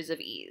 inches of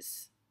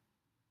ease.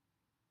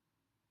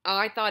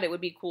 I thought it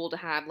would be cool to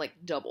have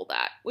like double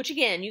that, which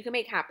again, you can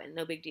make happen,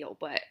 no big deal.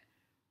 But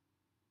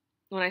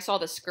when I saw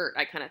the skirt,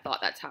 I kind of thought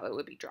that's how it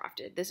would be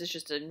drafted. This is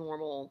just a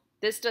normal,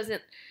 this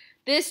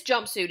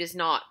jumpsuit is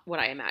not what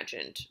I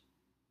imagined.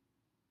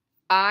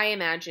 I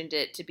imagined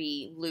it to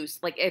be loose.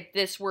 Like if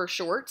this were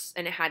shorts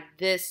and it had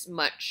this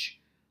much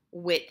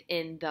width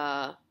in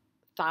the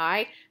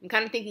thigh. I'm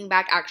kind of thinking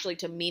back actually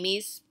to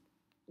Mimi's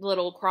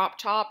little crop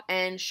top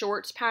and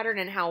shorts pattern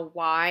and how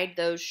wide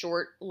those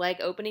short leg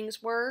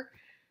openings were.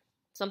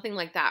 Something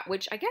like that,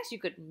 which I guess you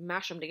could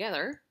mash them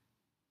together.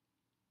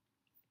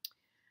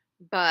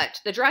 But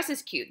the dress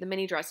is cute. The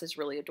mini dress is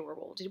really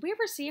adorable. Did we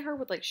ever see her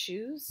with like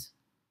shoes?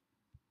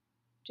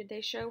 Did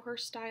they show her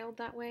styled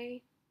that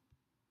way?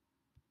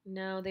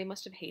 No, they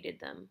must have hated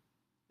them.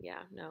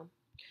 Yeah, no.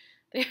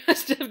 They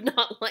must have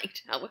not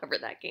liked however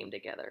that came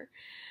together.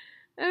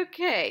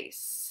 Okay,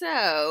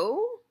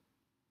 so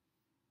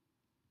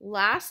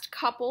last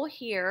couple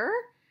here.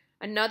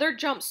 Another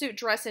jumpsuit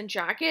dress and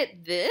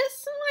jacket.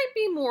 This might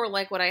be more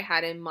like what I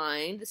had in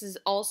mind. This is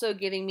also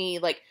giving me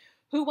like,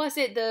 who was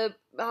it? The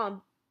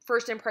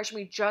first impression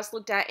we just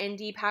looked at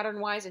ND pattern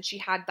wise, and she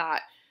had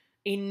that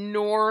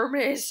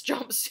enormous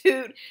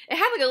jumpsuit. It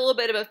had like a little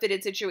bit of a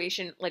fitted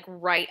situation like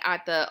right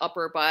at the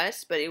upper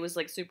bust, but it was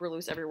like super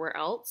loose everywhere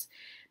else.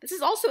 This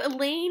is also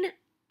Elaine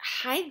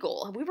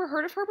Heigl. Have we ever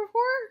heard of her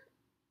before?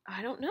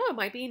 I don't know. It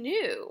might be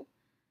new.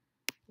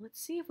 Let's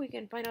see if we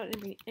can find out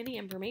any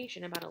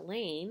information about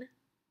Elaine.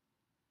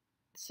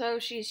 So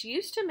she's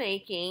used to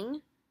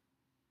making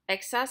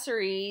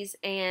accessories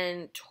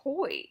and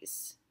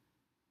toys.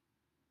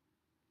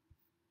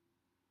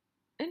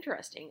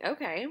 Interesting.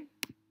 Okay.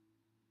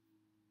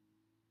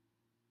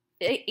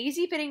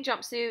 Easy fitting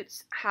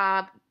jumpsuits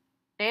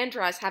and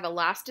dress have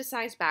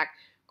elasticized back.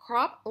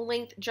 Crop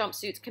length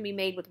jumpsuits can be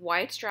made with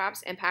wide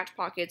straps and patch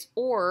pockets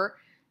or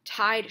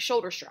tied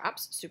shoulder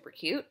straps. Super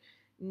cute.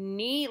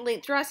 Knee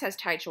length dress has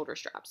tied shoulder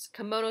straps.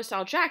 Kimono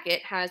style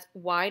jacket has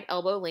wide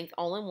elbow length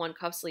all-in-one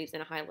cuff sleeves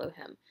and a high-low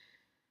hem.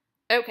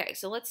 Okay,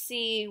 so let's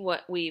see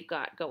what we've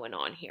got going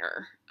on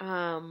here.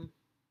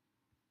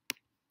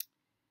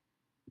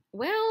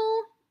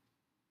 Well,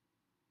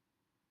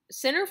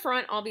 center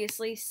front,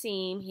 obviously,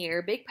 seam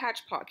here. Big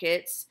patch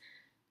pockets.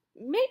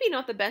 Maybe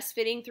not the best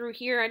fitting through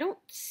here. I don't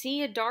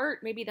see a dart.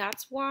 Maybe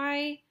that's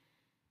why.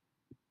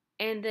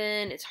 And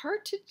then it's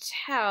hard to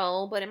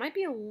tell, but it might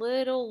be a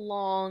little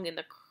long in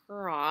the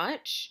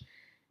crotch.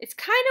 It's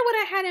kind of what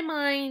I had in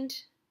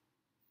mind.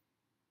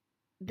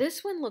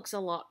 This one looks a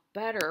lot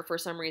better for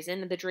some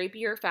reason. The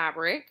drapier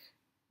fabric,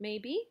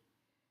 maybe.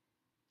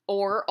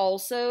 Or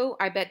also,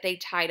 I bet they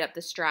tied up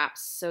the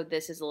straps, so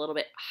this is a little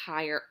bit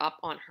higher up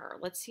on her.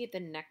 Let's see if the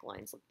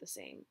necklines look the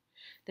same.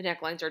 The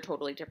necklines are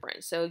totally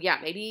different. So yeah,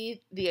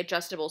 maybe the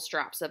adjustable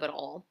straps of it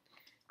all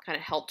kind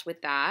of helped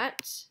with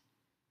that.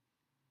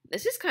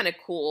 This is kind of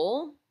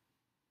cool.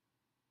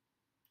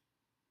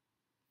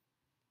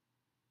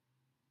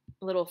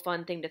 A little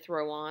fun thing to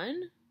throw on.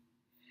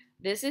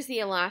 This is the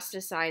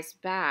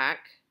elasticized back.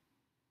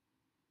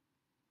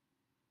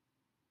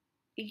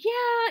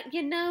 Yeah,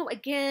 you know,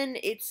 again,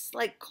 it's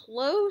like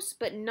close,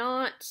 but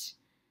not...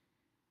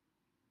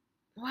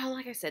 Well,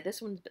 like I said,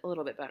 this one's a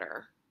little bit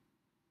better.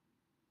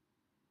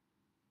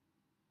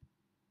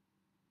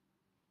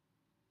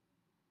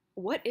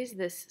 What is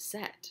this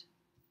set?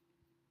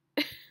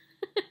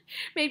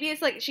 Maybe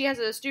it's like she has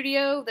a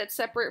studio that's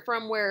separate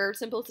from where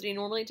Simplicity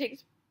normally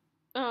takes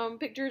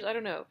pictures. I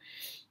don't know.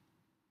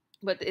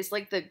 But it's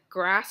like the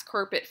grass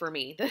carpet for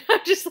me. That I'm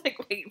just like,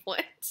 wait,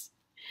 what?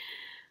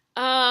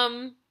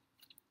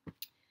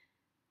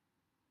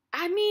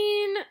 I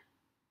mean,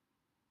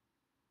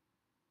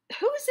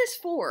 who is this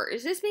for?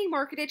 Is this being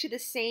marketed to the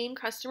same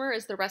customer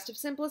as the rest of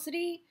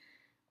Simplicity?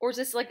 Or is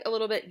this like a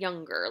little bit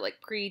younger, like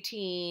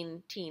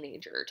preteen,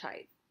 teenager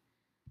type?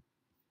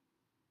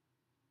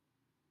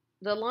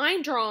 The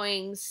line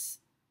drawings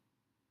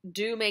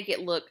do make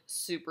it look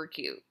super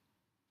cute.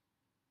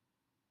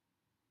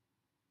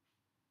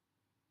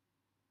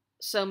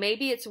 So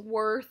maybe it's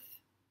worth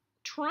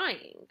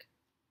trying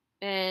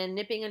and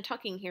nipping and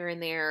tucking here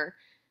and there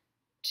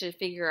to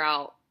figure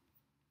out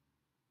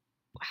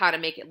how to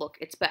make it look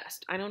its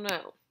best. I don't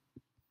know.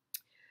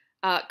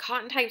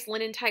 Cotton types,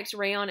 linen types,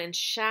 rayon, and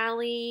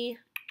challis.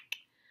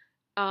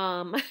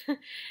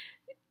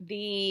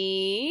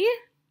 The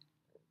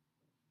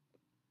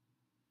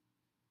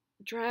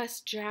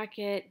dress,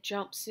 jacket,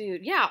 jumpsuit.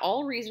 Yeah,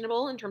 all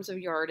reasonable in terms of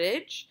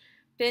yardage.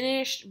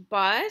 Finished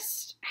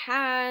bust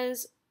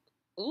has,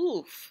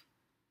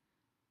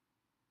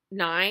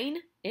 9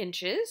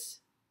 inches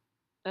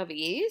of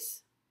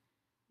ease.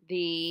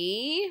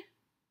 And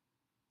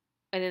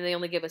then they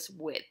only give us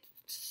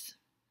widths.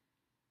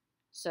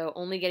 So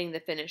only getting the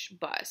finished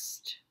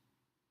bust.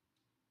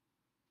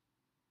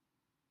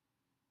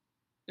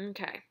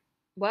 Okay.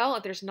 Well,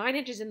 if there's 9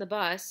 inches in the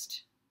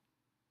bust,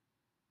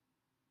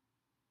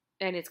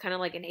 and it's kind of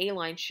like an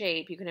A-line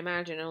shape, you can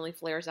imagine it only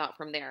flares out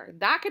from there.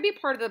 That could be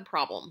part of the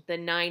problem, the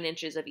 9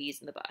 inches of ease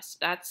in the bust.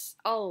 That's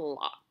a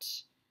lot.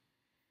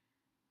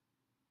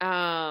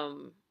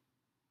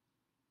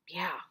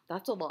 Yeah,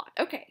 that's a lot.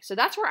 Okay, so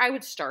that's where I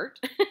would start.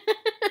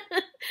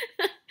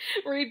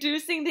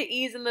 Reducing the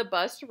ease in the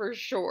bust for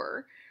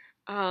sure.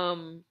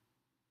 Now,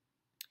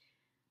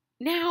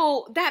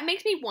 that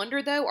makes me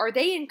wonder, though, are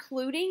they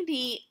including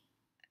the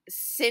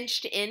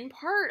cinched in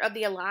part of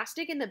the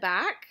elastic in the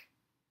back?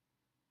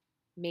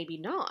 Maybe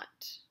not.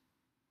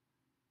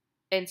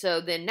 And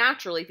so then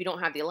naturally, if you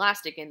don't have the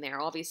elastic in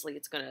there, obviously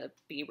it's going to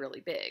be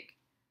really big.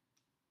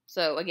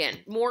 So again,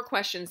 more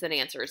questions than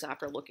answers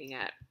after looking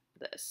at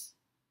this.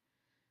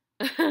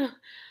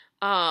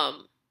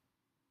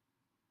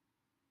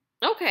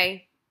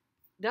 Okay.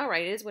 All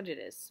right, it is what it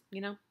is,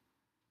 you know?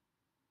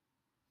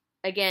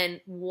 Again,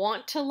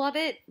 want to love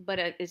it, but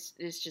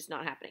it's just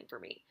not happening for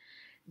me.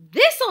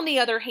 This, on the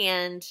other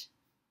hand,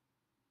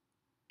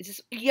 is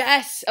just,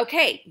 yes,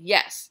 okay,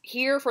 yes,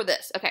 here for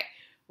this. Okay,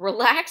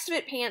 relaxed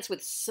fit pants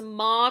with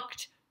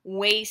smocked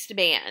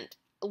waistband.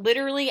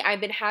 Literally,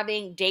 I've been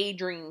having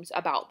daydreams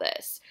about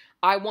this.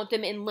 I want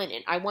them in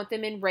linen. I want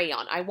them in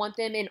rayon. I want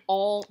them in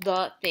all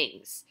the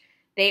things.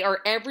 They are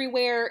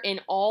everywhere in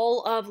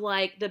all of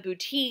like the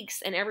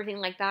boutiques and everything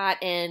like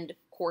that. And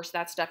of course,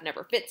 that stuff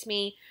never fits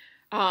me.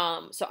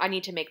 So I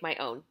need to make my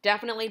own.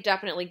 Definitely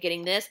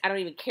getting this. I don't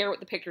even care what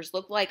the pictures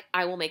look like.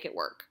 I will make it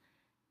work.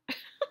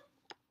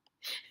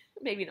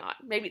 Maybe not.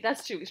 Maybe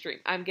that's too extreme.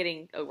 I'm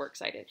getting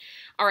overexcited.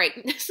 All right.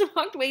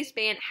 Smocked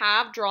waistband,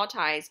 have draw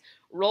ties,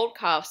 rolled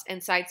cuffs,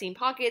 and side seam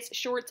pockets,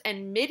 shorts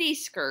and midi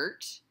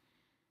skirt.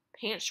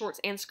 Pants, shorts,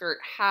 and skirt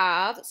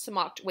have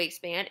smocked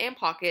waistband and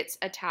pockets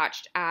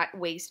attached at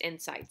waist and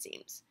side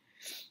seams.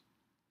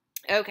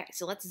 Okay,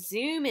 so let's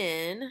zoom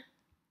in.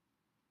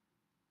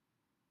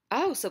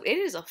 Oh, so it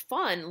is a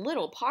fun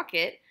little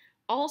pocket.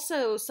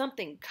 Also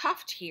something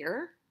cuffed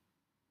here.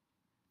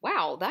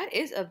 Wow, that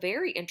is a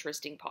very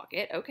interesting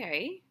pocket.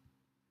 Okay.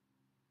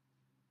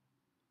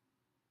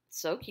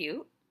 So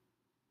cute.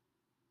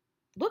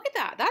 Look at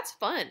that. That's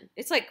fun.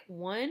 It's like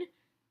 1,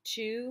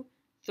 2,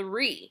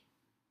 3.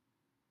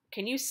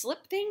 Can you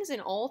slip things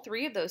in all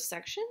 3 of those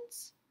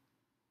sections?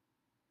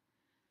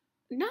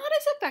 Not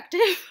as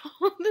effective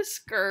on the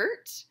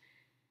skirt.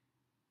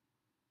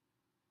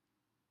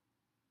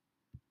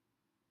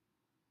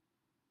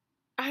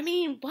 I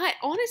mean, but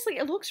honestly,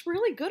 it looks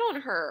really good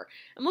on her.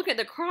 I'm looking at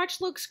the crotch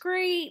looks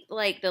great.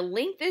 Like the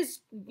length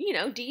is, you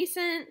know,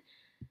 decent.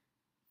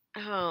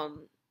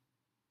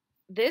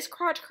 This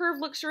crotch curve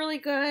looks really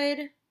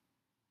good.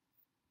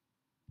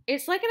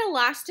 It's like an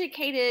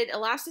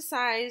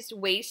elasticized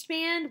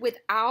waistband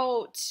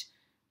without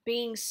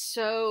being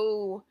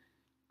so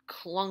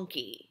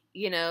clunky,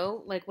 you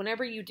know? Like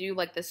whenever you do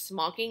like the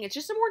smocking, it's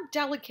just a more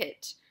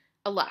delicate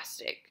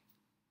elastic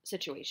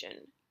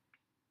situation.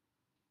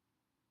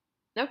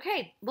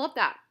 Okay, love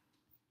that.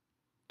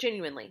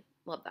 Genuinely,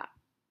 love that.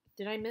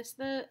 Did I miss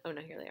the... Oh,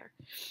 no, here they are.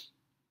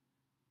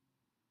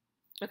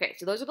 Okay,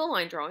 so those are the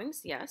line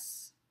drawings,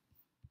 yes.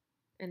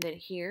 And then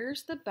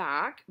here's the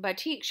back.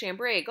 Batik,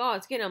 chambray,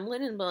 gauze, gingham,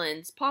 linen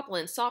blends,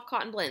 poplin, soft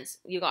cotton blends.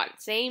 You got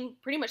it. Same,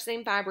 pretty much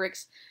same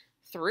fabrics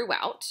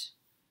throughout.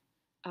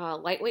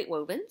 Lightweight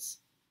wovens.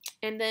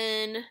 And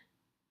then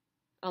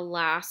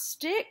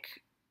elastic.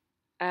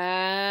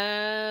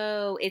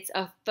 Oh, it's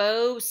a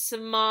faux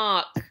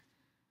smock.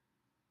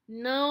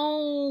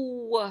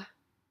 No.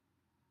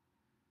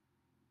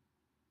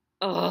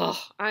 Ugh.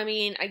 I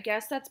mean, I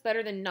guess that's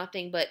better than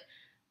nothing, but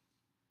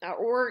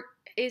or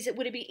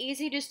would it be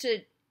easy just to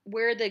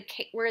where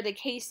the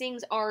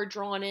casings are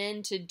drawn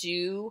in to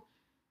do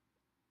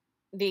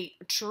the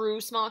true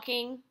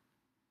smocking?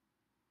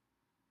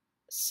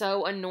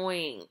 So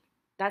annoying.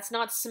 That's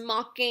not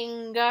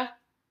smocking.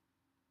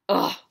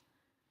 Ugh.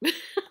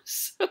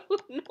 So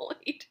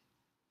annoyed.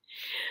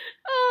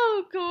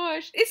 Oh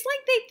gosh. It's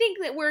like they think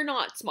that we're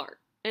not smart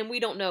and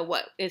we don't know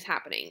what is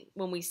happening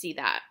when we see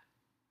that.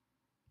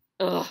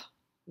 Ugh,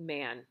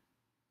 man.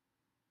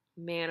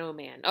 Man, oh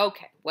man.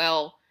 Okay,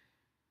 well,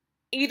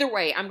 either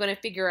way, I'm going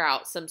to figure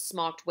out some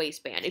smocked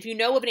waistband. If you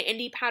know of an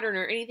indie pattern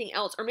or anything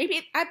else, or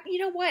maybe, you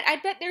know what? I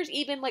bet there's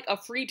even like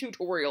a free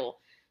tutorial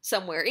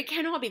somewhere. It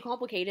cannot be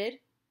complicated.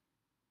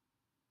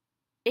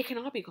 It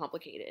cannot be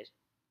complicated.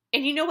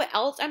 And you know what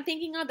else I'm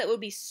thinking of that would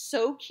be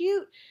so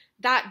cute?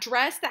 That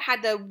dress that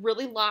had the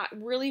really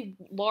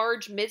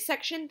large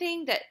midsection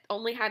thing that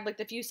only had like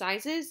the few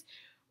sizes.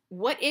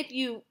 What if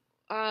you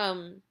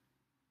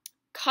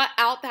cut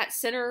out that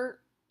center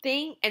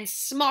thing and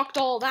smocked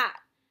all that?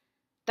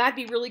 That'd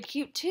be really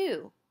cute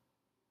too.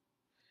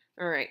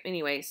 All right,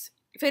 anyways.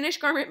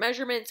 Finished garment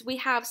measurements, we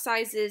have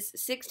sizes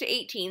 6 to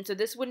 18, so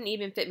this wouldn't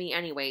even fit me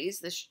anyways,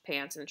 this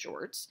pants and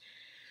shorts.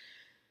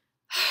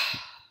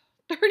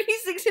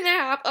 36 and a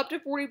half up to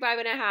 45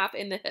 and a half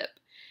in the hip.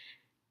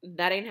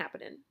 That ain't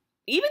happening.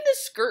 Even the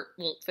skirt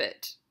won't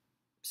fit.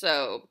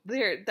 So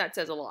that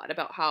says a lot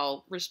about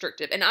how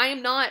restrictive. And I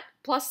am not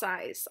plus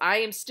size. I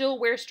am still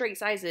wear straight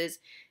sizes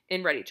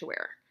in ready to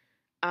wear.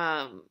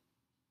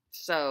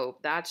 So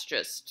that's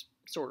just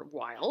sort of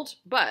wild.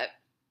 But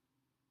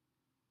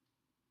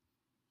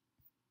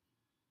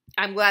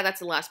I'm glad that's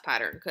the last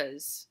pattern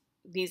because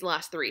these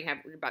last 3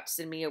 are about to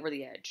send me over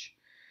the edge.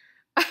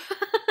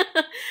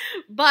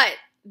 But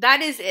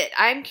that is it.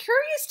 I'm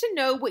curious to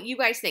know what you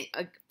guys think.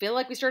 I feel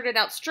like we started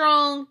out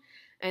strong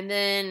and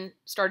then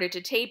started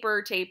to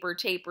taper,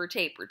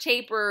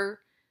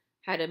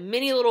 had a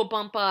mini little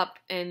bump up,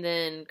 and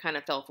then kind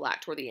of fell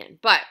flat toward the end.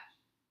 But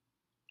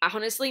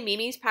honestly,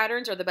 Mimi's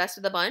patterns are the best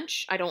of the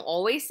bunch. I don't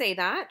always say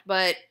that,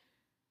 but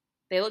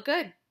they look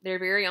good. They're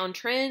very on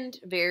trend,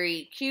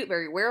 very cute,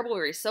 very wearable,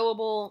 very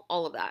sewable,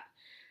 all of that.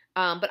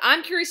 But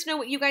I'm curious to know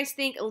what you guys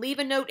think. Leave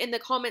a note in the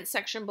comments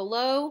section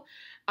below.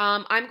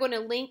 I'm going to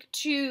link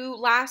to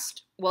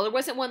well, there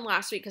wasn't one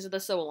last week because of the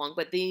sew along,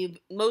 but the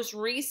most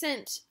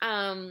recent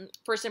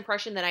first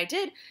impression that I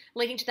did,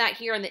 linking to that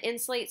here on the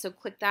Inslate. So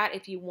click that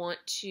if you want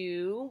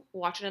to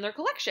watch another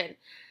collection.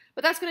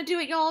 But that's going to do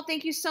it, y'all.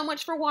 Thank you so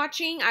much for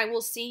watching. I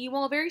will see you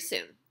all very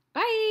soon.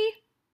 Bye!